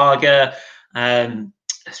transfer saga.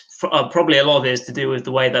 Probably a lot of it is to do with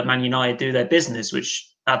the way that Man United do their business, which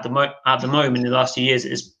at the moment in the last few years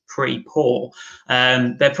is pretty poor.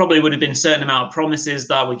 There probably would have been a certain amount of promises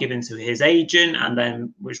that were given to his agent, and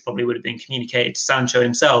then which probably would have been communicated to Sancho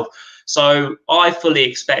himself. So I fully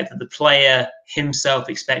expect that the player himself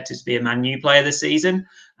expected to be a Man U player this season.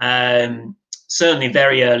 Certainly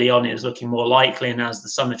very early on, it was looking more likely, and as the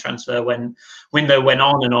summer transfer window went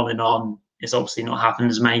on and on and on, it's obviously not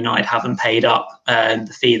happened, as Man United haven't paid up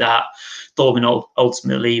the fee that Dortmund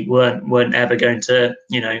ultimately weren't ever going to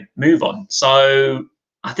move on. So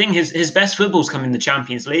I think his best football's come in the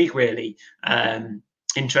Champions League, really,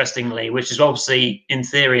 interestingly, which is obviously in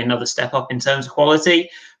theory another step up in terms of quality.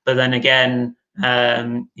 But then again,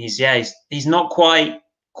 he's not quite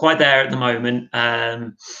there at the moment.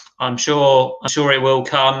 I'm sure it will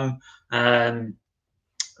come.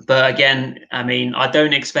 But again, I mean, I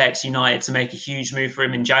don't expect United to make a huge move for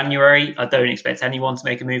him in January. I don't expect anyone to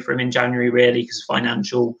make a move for him in January, really, because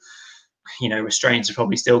financial restraints are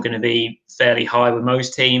probably still going to be fairly high with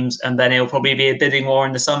most teams, and then it'll probably be a bidding war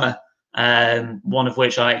in the summer, one of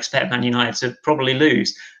which I expect Man United to probably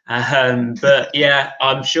lose. But yeah,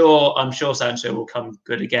 I'm sure Sancho will come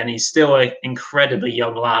good again. He's still an incredibly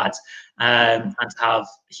young lad, and to have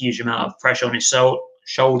a huge amount of pressure on his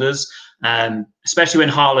shoulders, especially when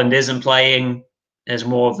Haaland isn't playing. There's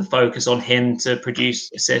more of the focus on him to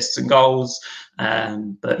produce assists and goals.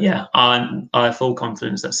 But yeah, I have full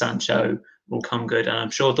confidence that Sancho will come good, and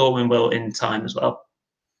I'm sure Dortmund will in time as well.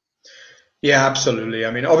 Yeah, absolutely. I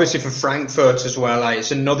mean, obviously for Frankfurt as well, it's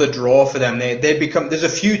another draw for them. They become there's a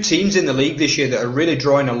few teams in the league this year that are really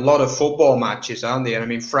drawing a lot of football matches, aren't they? And I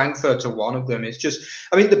mean, Frankfurt are one of them. It's just,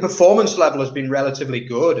 I mean, the performance level has been relatively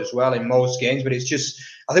good as well in most games, but it's just,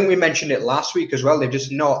 I think we mentioned it last week as well. They've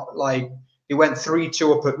just not like they went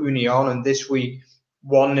 3-2 up at Union, and this week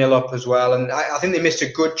 1-0 up as well. And I think they missed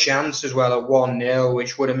a good chance as well at 1-0,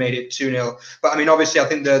 which would have made it 2-0. But I mean, obviously, I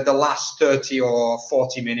think the last 30 or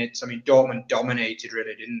 40 minutes, I mean, Dortmund dominated,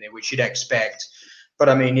 really, didn't they? Which you'd expect. But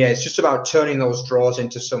I mean, yeah, it's just about turning those draws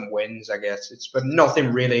into some wins, I guess. But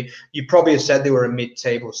nothing really. You probably have said they were a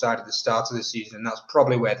mid-table side at the start of the season, and that's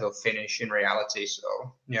probably where they'll finish in reality.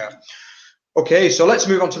 So, yeah. Okay, so let's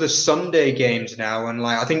move on to the Sunday games now, and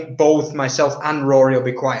like I think both myself and Rory will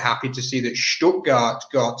be quite happy to see that Stuttgart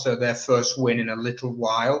got their first win in a little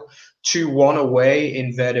while, 2-1 away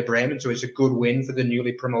in Werder Bremen, so it's a good win for the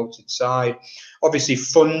newly promoted side. Obviously,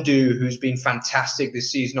 Fundu, who's been fantastic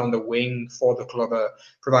this season on the wing for the club,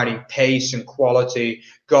 providing pace and quality,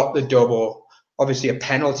 got the double. Obviously, a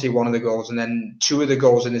penalty, one of the goals, and then two of the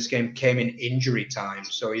goals in this game came in injury time.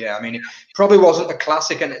 So, yeah, I mean, it probably wasn't a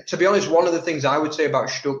classic. And to be honest, one of the things I would say about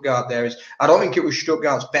Stuttgart there is I don't think it was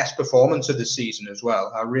Stuttgart's best performance of the season as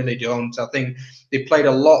well. I really don't. I think they played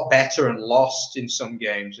a lot better and lost in some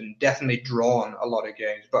games and definitely drawn a lot of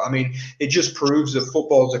games. But, I mean, it just proves that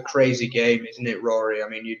football's a crazy game, isn't it, Rory? I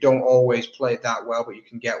mean, you don't always play it that well, but you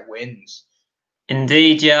can get wins.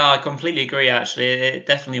 Indeed, yeah, I completely agree. Actually, it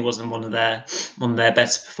definitely wasn't one of their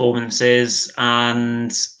best performances,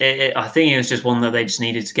 and I think it was just one that they just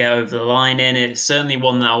needed to get over the line in. It's certainly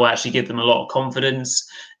one that will actually give them a lot of confidence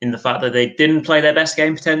in the fact that they didn't play their best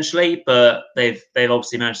game potentially, but they've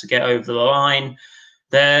obviously managed to get over the line.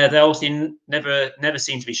 They obviously never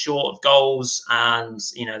seem to be short of goals, and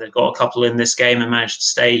they've got a couple in this game and managed to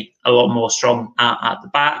stay a lot more strong at the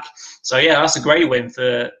back. So yeah, that's a great win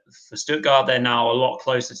for Stuttgart. They're now a lot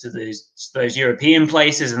closer to those European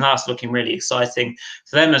places, and that's looking really exciting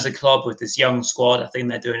for them as a club with this young squad. I think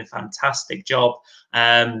they're doing a fantastic job.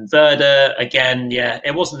 Werder, again, yeah,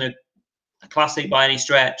 it wasn't a classic by any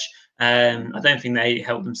stretch. I don't think they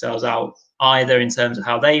helped themselves out either in terms of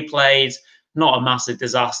how they played. Not a massive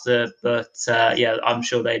disaster, but yeah, I'm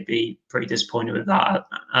sure they'd be pretty disappointed with that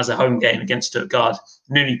as a home game against Stuttgart,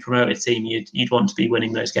 newly promoted team. You'd want to be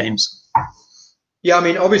winning those games. Yeah, I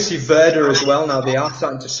mean, obviously Werder as well now, they are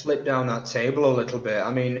starting to slip down that table a little bit.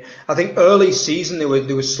 I mean, I think early season they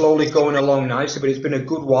were slowly going along nicely, but it's been a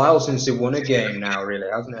good while since they won a game now, really,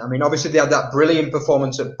 hasn't it? I mean, obviously they had that brilliant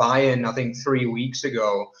performance at Bayern, I think 3 weeks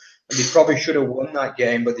ago. And they probably should have won that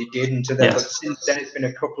game, but they didn't. But since then, it's been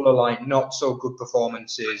a couple of like not so good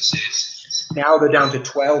performances. Now they're down to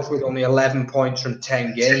 12th with only 11 points from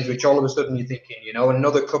 10 games, which all of a sudden you're thinking,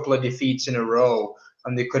 another couple of defeats in a row,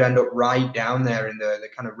 and they could end up right down there in the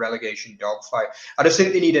kind of relegation dogfight. I just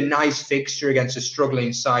think they need a nice fixture against a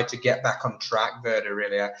struggling side to get back on track, Werder,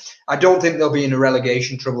 really. I don't think they'll be in a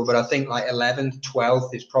relegation trouble, but I think like 11th,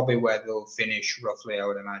 12th is probably where they'll finish, roughly, I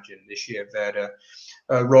would imagine, this year, Werder.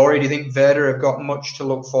 Rory, do you think Werder have got much to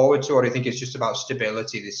look forward to, or do you think it's just about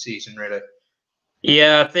stability this season, really?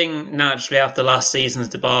 Yeah, I think naturally after last season's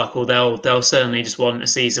debacle, they'll certainly just want a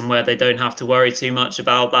season where they don't have to worry too much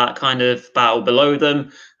about that kind of battle below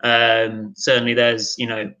them. Certainly, there's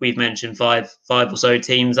we've mentioned five or so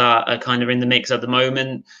teams that are kind of in the mix at the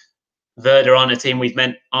moment. Werder aren't a team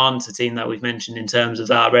that we've mentioned in terms of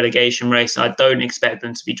that relegation race. I don't expect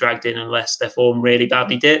them to be dragged in unless their form really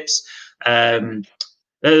badly dips.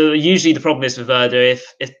 Usually, the problem is with Werder if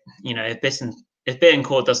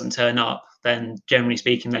Bittencourt doesn't turn up, then generally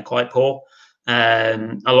speaking, they're quite poor. A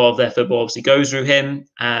lot of their football obviously goes through him.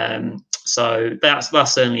 So that's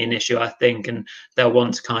certainly an issue, I think, and they'll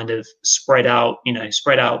want to kind of spread out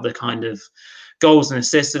the kind of goals and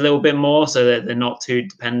assists a little bit more so that they're not too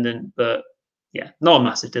dependent. But yeah, not a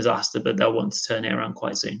massive disaster, but they'll want to turn it around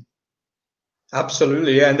quite soon.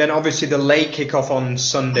 Absolutely, yeah. And then obviously the late kickoff on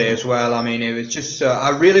Sunday as well. I mean, it was just,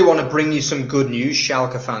 I really want to bring you some good news,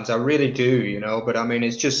 Schalke fans. I really do, but I mean,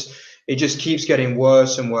 it just keeps getting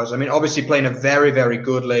worse and worse. I mean, obviously playing a very, very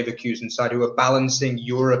good Leverkusen side who are balancing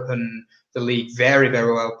Europe and the league very,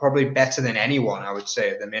 very well, probably better than anyone, I would say,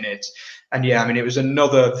 at the minute. And yeah, I mean, it was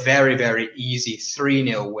another very, very easy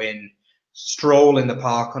 3-0 win. Stroll in the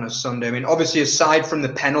park on a Sunday. I mean, obviously, aside from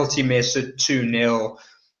the penalty miss at 2-0,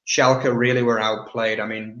 Schalke really were outplayed. I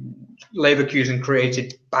mean, Leverkusen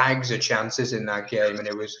created bags of chances in that game, and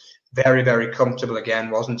it was very, very comfortable again,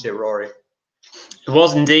 wasn't it, Rory? It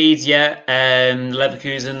was indeed, yeah.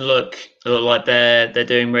 Leverkusen look like they're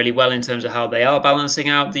doing really well in terms of how they are balancing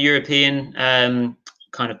out the European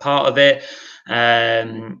kind of part of it.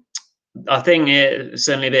 I think it's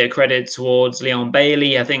certainly a bit of credit towards Leon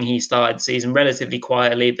Bailey. I think he started the season relatively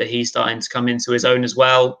quietly, but he's starting to come into his own as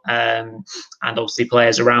well. And obviously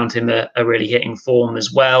players around him are really hitting form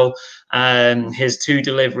as well. His 2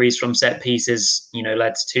 deliveries from set pieces,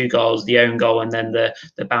 led to 2 goals, the own goal and then the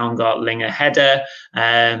Baumgartlinger header.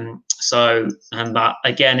 And that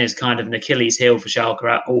again is kind of an Achilles heel for Schalke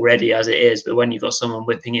already as it is. But when you've got someone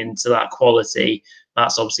whipping into that quality,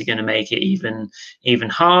 that's obviously going to make it even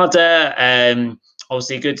harder.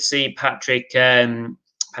 Obviously, good to see Patrick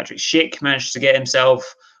Schick managed to get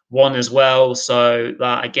himself 1 as well. So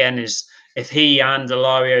that again is, if he and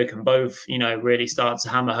Ilario can both, really start to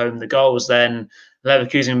hammer home the goals, then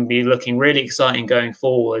Leverkusen will be looking really exciting going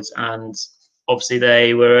forward. And obviously,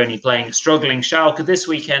 they were only playing a struggling Schalke this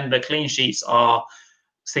weekend, but clean sheets are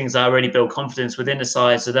things that really build confidence within the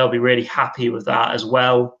side. So they'll be really happy with that as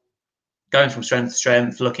well. Going from strength to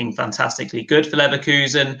strength, looking fantastically good for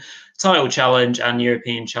Leverkusen. Title challenge and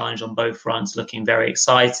European challenge on both fronts, looking very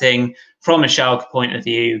exciting. From a Schalke point of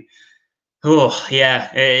view,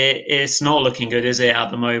 it's not looking good, is it, at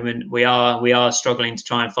the moment? We are struggling to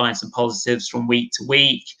try and find some positives from week to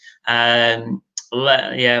week. With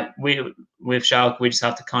Schalke, we just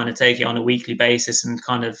have to kind of take it on a weekly basis and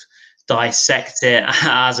kind of dissect it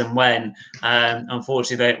as and when.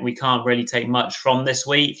 Unfortunately, we can't really take much from this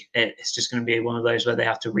week. It's just going to be one of those where they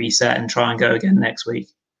have to reset and try and go again next week.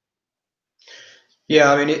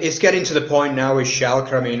 Yeah, I mean, it's getting to the point now with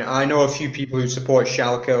Schalke. I mean, I know a few people who support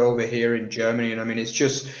Schalke over here in Germany, and I mean, it's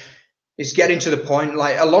getting to the point,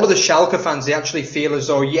 like a lot of the Schalke fans, they actually feel as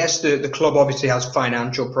though, yes, the club obviously has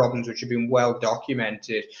financial problems, which have been well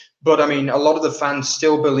documented. But I mean, a lot of the fans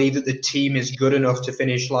still believe that the team is good enough to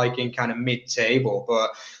finish like in kind of mid-table.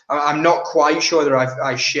 But I'm not quite sure that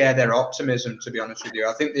I share their optimism, to be honest with you.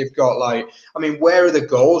 I think they've got where are the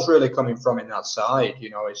goals really coming from in that side?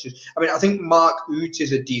 It's just, I think Mark Uth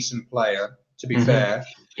is a decent player, to be fair.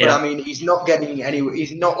 But I mean, he's not getting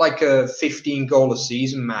he's not like a 15 goal a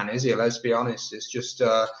season man, is he? Let's be honest. It's just,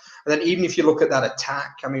 and then even if you look at that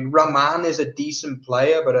attack, I mean, Rahman is a decent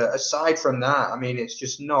player, but aside from that, I mean, it's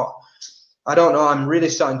just not, I don't know. I'm really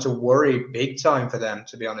starting to worry big time for them,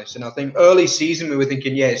 to be honest. And I think early season we were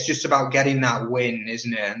thinking, yeah, it's just about getting that win,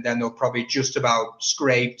 isn't it? And then they'll probably just about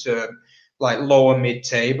scrape to like lower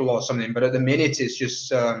mid-table or something. But at the minute, it's just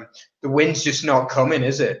the win's just not coming,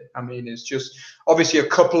 is it? I mean, it's just obviously a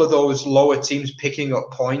couple of those lower teams picking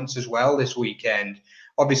up points as well this weekend.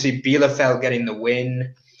 Obviously, Bielefeld getting the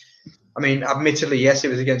win. I mean, admittedly, yes, it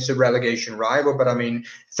was against a relegation rival, but I mean,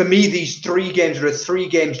 for me, these 3 games, there are 3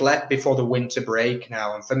 games left before the winter break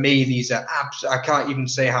now, and for me, these are I can't even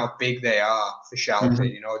say how big they are for Schalke.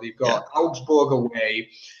 They've got Augsburg away,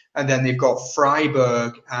 and then they've got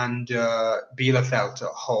Freiburg and Bielefeld at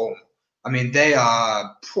home. I mean, they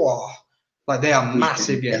are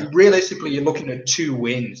massive. Yeah. Realistically, you're looking at 2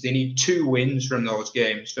 wins. They need 2 wins from those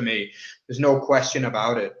games for me. There's no question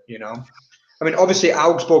about it. I mean, obviously,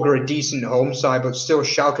 Augsburg are a decent home side, but still,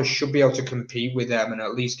 Schalke should be able to compete with them and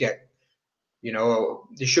at least get,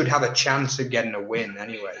 they should have a chance of getting a win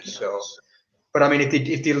anyway. So, but I mean,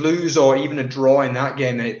 if they lose or even a draw in that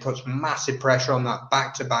game, then it puts massive pressure on that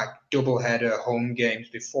back-to-back doubleheader home games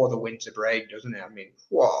before the winter break, doesn't it? I mean,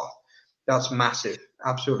 wow, that's massive,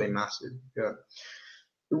 absolutely massive. Yeah.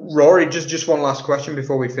 Rory, just one last question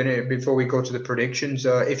before we finish, before we go to the predictions.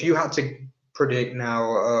 If you had to predict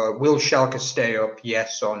now, will Schalke stay up,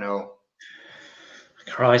 yes or no?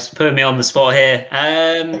 Christ, put me on the spot here.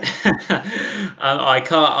 I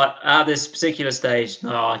can't at this particular stage.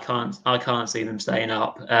 No, I can't see them staying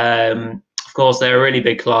up. Of course, they're a really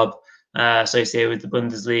big club associated with the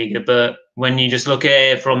Bundesliga, but when you just look at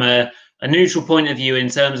it from a neutral point of view in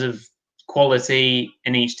terms of quality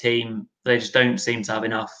in each team, they just don't seem to have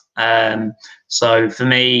enough. So for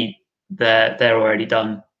me, they're already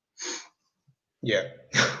done. Yeah.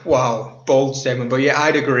 Wow. Bold statement. But yeah,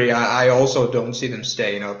 I'd agree. I also don't see them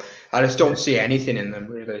staying up. I just don't see anything in them,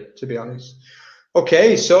 really, to be honest.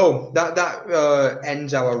 Okay, so that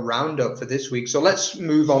ends our roundup for this week. So let's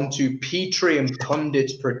move on to Petrie and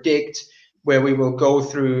Pundits Predict, where we will go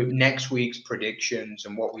through next week's predictions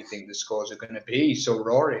and what we think the scores are going to be. So,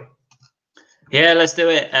 Rory. Yeah, let's do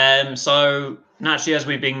it. So naturally, as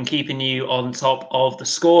we've been keeping you on top of the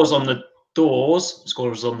scores on the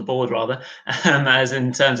scorers on the board rather, as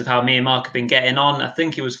in terms of how me and Mark have been getting on. I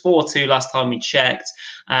think it was 4-2 last time we checked,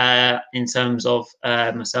 in terms of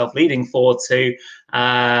myself leading 4-2.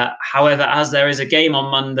 However, as there is a game on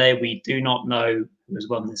Monday, we do not know who has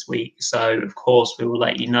won this week. So, of course, we will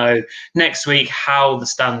let you know next week how the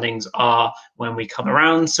standings are when we come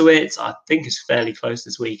around to it. I think it's fairly close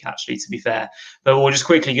this week, actually, to be fair. But we'll just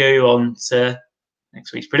quickly go on to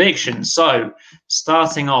next week's predictions. So,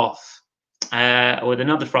 starting off with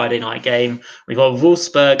another Friday night game, we've got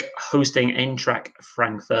Wolfsburg hosting Eintracht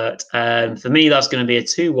Frankfurt. For me, that's going to be a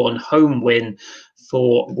 2-1 home win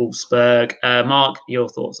for Wolfsburg. Mark, your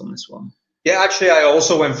thoughts on this one? Yeah, actually, I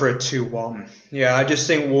also went for a 2-1. Yeah, I just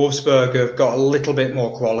think Wolfsburg have got a little bit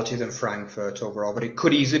more quality than Frankfurt overall, but it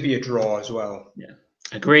could easily be a draw as well. Yeah.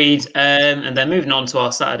 Agreed. And then moving on to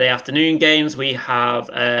our Saturday afternoon games, we have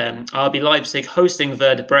RB Leipzig hosting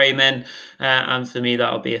Werder Bremen. And for me,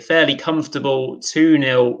 that'll be a fairly comfortable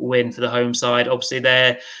 2-0 win for the home side. Obviously,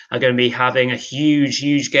 they are going to be having a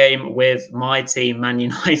huge game with my team, Man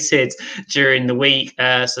United, during the week.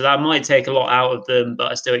 So that might take a lot out of them,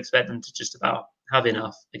 but I still expect them to just about have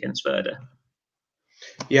enough against Werder.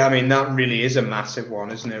 Yeah, I mean, that really is a massive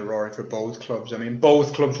one, isn't it, Rory, for both clubs? I mean,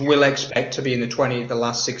 both clubs will expect to be in the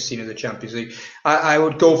last 16 of the Champions League. I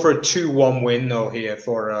would go for a 2-1 win, though, here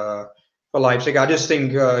for Leipzig. I just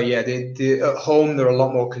think, at home, they're a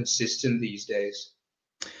lot more consistent these days.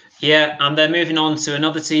 Yeah, and then moving on to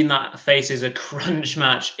another team that faces a crunch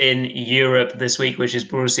match in Europe this week, which is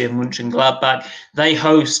Borussia Mönchengladbach. They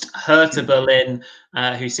host Hertha Berlin,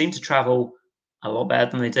 who seem to travel a lot better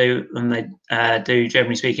than they do,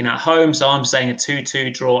 generally speaking, at home. So I'm saying a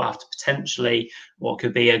 2-2 draw after potentially what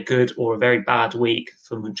could be a good or a very bad week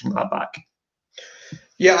for Mönchengladbach.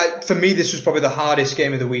 Yeah, for me, this was probably the hardest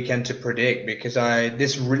game of the weekend to predict because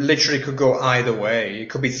this literally could go either way. It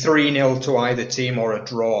could be 3-0 to either team or a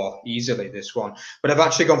draw easily, this one. But I've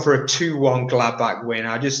actually gone for a 2-1 Gladbach win.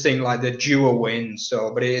 I just think like they're due a win.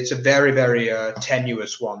 But it's a very, very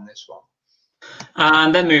tenuous one, this one.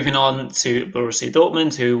 And then moving on to Borussia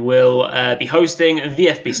Dortmund, who will be hosting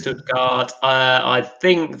VfB Stuttgart. I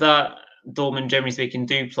think that Dortmund, generally speaking,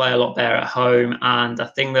 do play a lot better at home, and I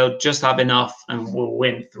think they'll just have enough and will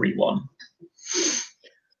win 3-1.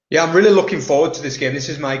 Yeah, I'm really looking forward to this game. This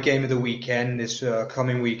is my game of the weekend, this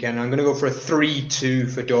coming weekend. I'm going to go for a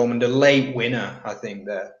 3-2 for Dortmund, a late winner, I think,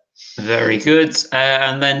 there. Very good.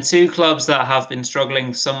 And then two clubs that have been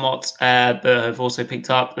struggling somewhat, but have also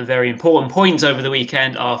picked up a very important point over the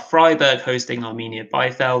weekend are Freiburg hosting Arminia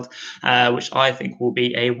Bielefeld, which I think will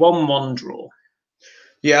be a 1-1 draw.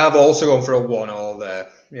 Yeah, I've also gone for a 1-1 there.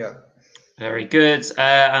 Yeah. Very good.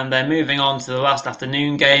 And then moving on to the last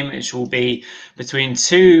afternoon game, which will be between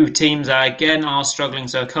two teams that again are struggling.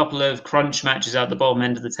 So a couple of crunch matches at the bottom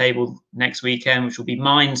end of the table next weekend, which will be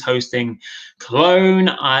Mainz hosting Cologne.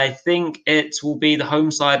 I think it will be the home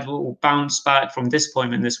side will bounce back from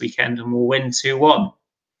disappointment this weekend and will win 2-1.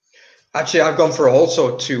 Actually, I've gone for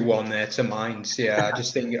also 2-1 there to Mainz. Yeah, I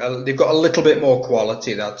just think they've got a little bit more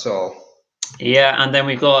quality, that's all. Yeah, and then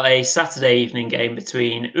we've got a Saturday evening game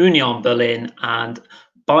between Union Berlin and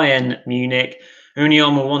Bayern Munich.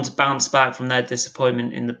 Union will want to bounce back from their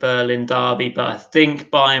disappointment in the Berlin derby, but I think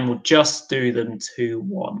Bayern will just do them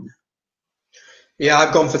 2-1. Yeah,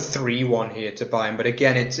 I've gone for 3-1 here to Bayern, but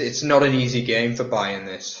again, it's not an easy game for Bayern,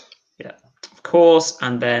 this. Yeah, of course.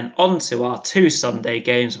 And then on to our two Sunday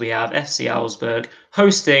games. We have FC Augsburg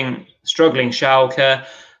hosting struggling Schalke.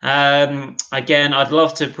 Again, I'd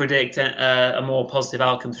love to predict a more positive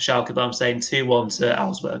outcome for Schalke, but I'm saying 2-1 to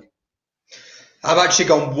Augsburg. I've actually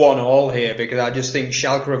gone 1-1 here because I just think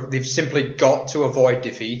Schalke, they've simply got to avoid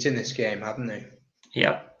defeat in this game, haven't they?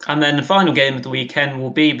 Yeah. And then the final game of the weekend will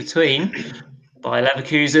be between Bayer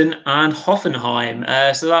Leverkusen and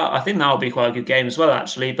Hoffenheim. So that, I think that will be quite a good game as well,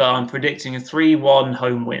 actually, but I'm predicting a 3-1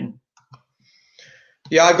 home win.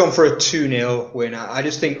 Yeah, I've gone for a 2-0 win. I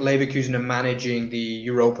just think Leverkusen are managing the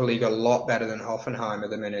Europa League a lot better than Hoffenheim at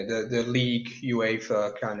the minute. The league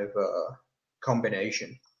UEFA kind of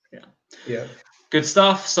combination. Yeah. Good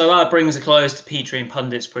stuff. So that brings a close to Petrie and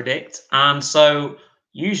Pundits Predict. And so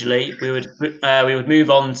usually we would move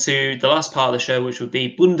on to the last part of the show, which would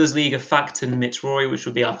be Bundesliga Fakten mit Rory, which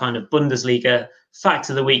would be our kind of Bundesliga Fact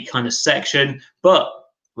of the Week kind of section. But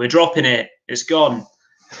we're dropping it. It's gone.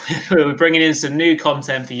 We're bringing in some new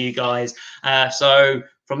content for you guys. So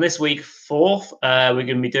from this week forth, we're going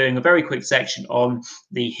to be doing a very quick section on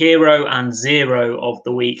the hero and zero of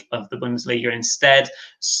the week of the Bundesliga instead.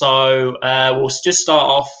 So we'll just start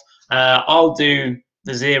off. I'll do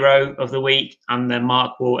the zero of the week, and then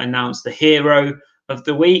Mark will announce the hero of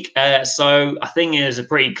the week. So I think it is a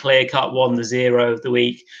pretty clear-cut one, the zero of the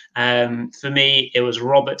week. For me, it was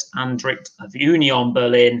Robert Andrich of Union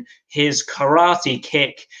Berlin. His karate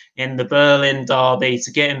kick in the Berlin derby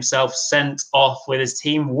to get himself sent off with his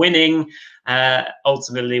team winning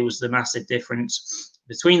ultimately was the massive difference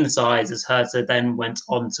between the sides, as Hertha then went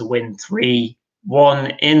on to win 3-1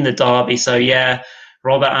 in the derby. So yeah,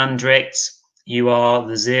 Robert Andricht, you are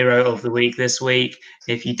the 0 of the week this week.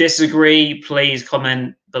 If you disagree, please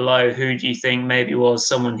comment below who do you think maybe was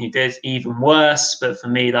someone who did even worse. But for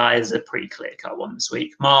me, that is a pretty clear-cut one this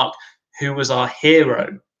week. Mark, who was our hero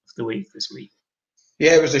of the week this week?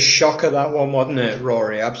 Yeah, it was a shocker, that one, wasn't it,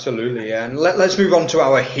 Rory? Absolutely. Yeah. And let's move on to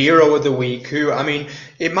our hero of the week, who, I mean,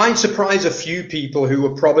 it might surprise a few people who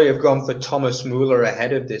would probably have gone for Thomas Muller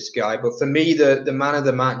ahead of this guy. But for me, the man of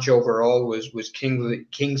the match overall was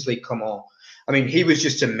Kingsley Coman. I mean, he was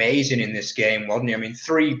just amazing in this game, wasn't he? I mean,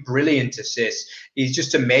 3 brilliant assists. He's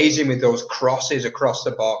just amazing with those crosses across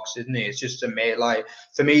the box, isn't he? It's just amazing. Like,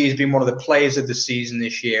 for me, he's been one of the players of the season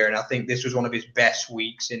this year, and I think this was one of his best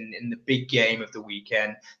weeks in the big game of the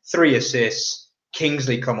weekend. 3 assists,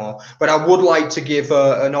 Kingsley Coman. But I would like to give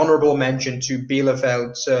an honourable mention to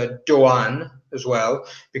Bielefeld's Doan as well,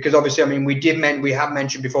 because obviously, I mean, we have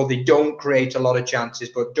mentioned before they don't create a lot of chances,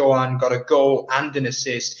 but Doan got a goal and an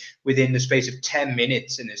assist within the space of 10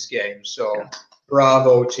 minutes in this game. So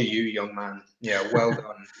bravo to you, young man. Yeah, well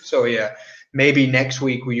done. So yeah, maybe next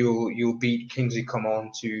week you'll beat Kingsley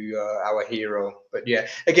Coman to our hero. But yeah,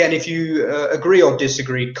 again, if you agree or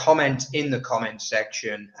disagree, comment in the comment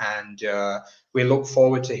section, and we look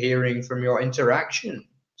forward to hearing from your interaction.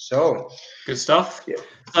 So good stuff. Yeah.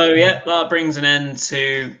 So yeah, that brings an end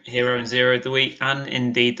to Hero and Zero of the week, and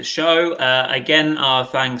indeed the show. Again, our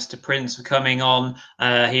thanks to Prince for coming on.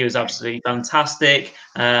 He was absolutely fantastic.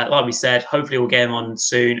 Like we said, hopefully we'll get him on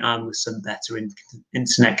soon, and with some better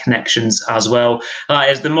internet connections as well.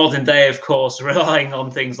 It's the modern day, of course, relying on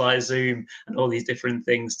things like Zoom and all these different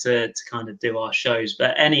things to kind of do our shows.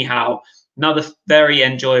 But anyhow, another very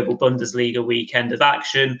enjoyable Bundesliga weekend of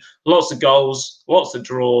action. Lots of goals, lots of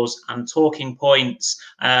draws, and talking points.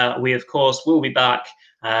 We, of course, will be back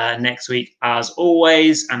next week as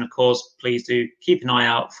always. And, of course, please do keep an eye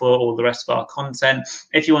out for all the rest of our content.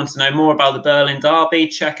 If you want to know more about the Berlin Derby,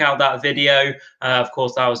 check out that video. Of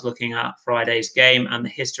course, I was looking at Friday's game and the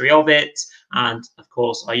history of it. And, of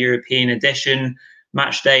course, our European edition,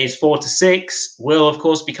 match days 4 to 6, will, of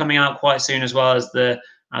course, be coming out quite soon, as well as the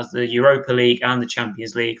Europa League and the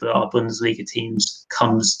Champions League for our Bundesliga teams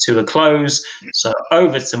comes to a close. So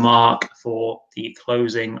over to Mark for the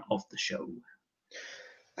closing of the show.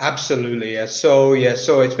 Absolutely. So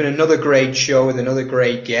it's been another great show with another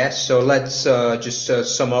great guest. So let's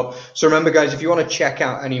just sum up. So remember, guys, if you want to check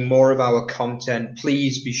out any more of our content,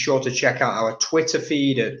 please be sure to check out our Twitter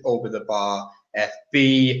feed at Over the Bar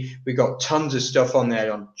FB. We got tons of stuff on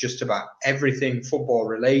there on just about everything football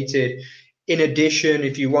related. In addition,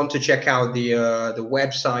 if you want to check out the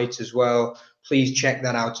website as well, please check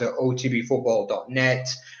that out at otbfootball.net.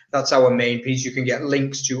 That's our main piece. You can get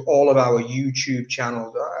links to all of our YouTube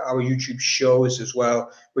channels, our YouTube shows as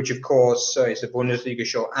well, which of course is a Bundesliga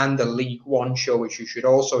show and the League One show, which you should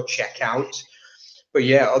also check out. But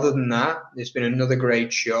yeah, other than that, it's been another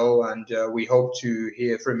great show, and we hope to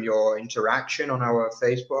hear from your interaction on our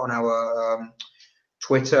Facebook, on our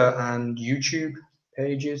Twitter and YouTube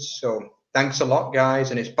pages. So thanks a lot,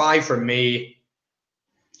 guys, and it's bye from me.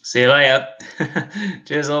 See you later.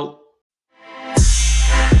 Cheers all.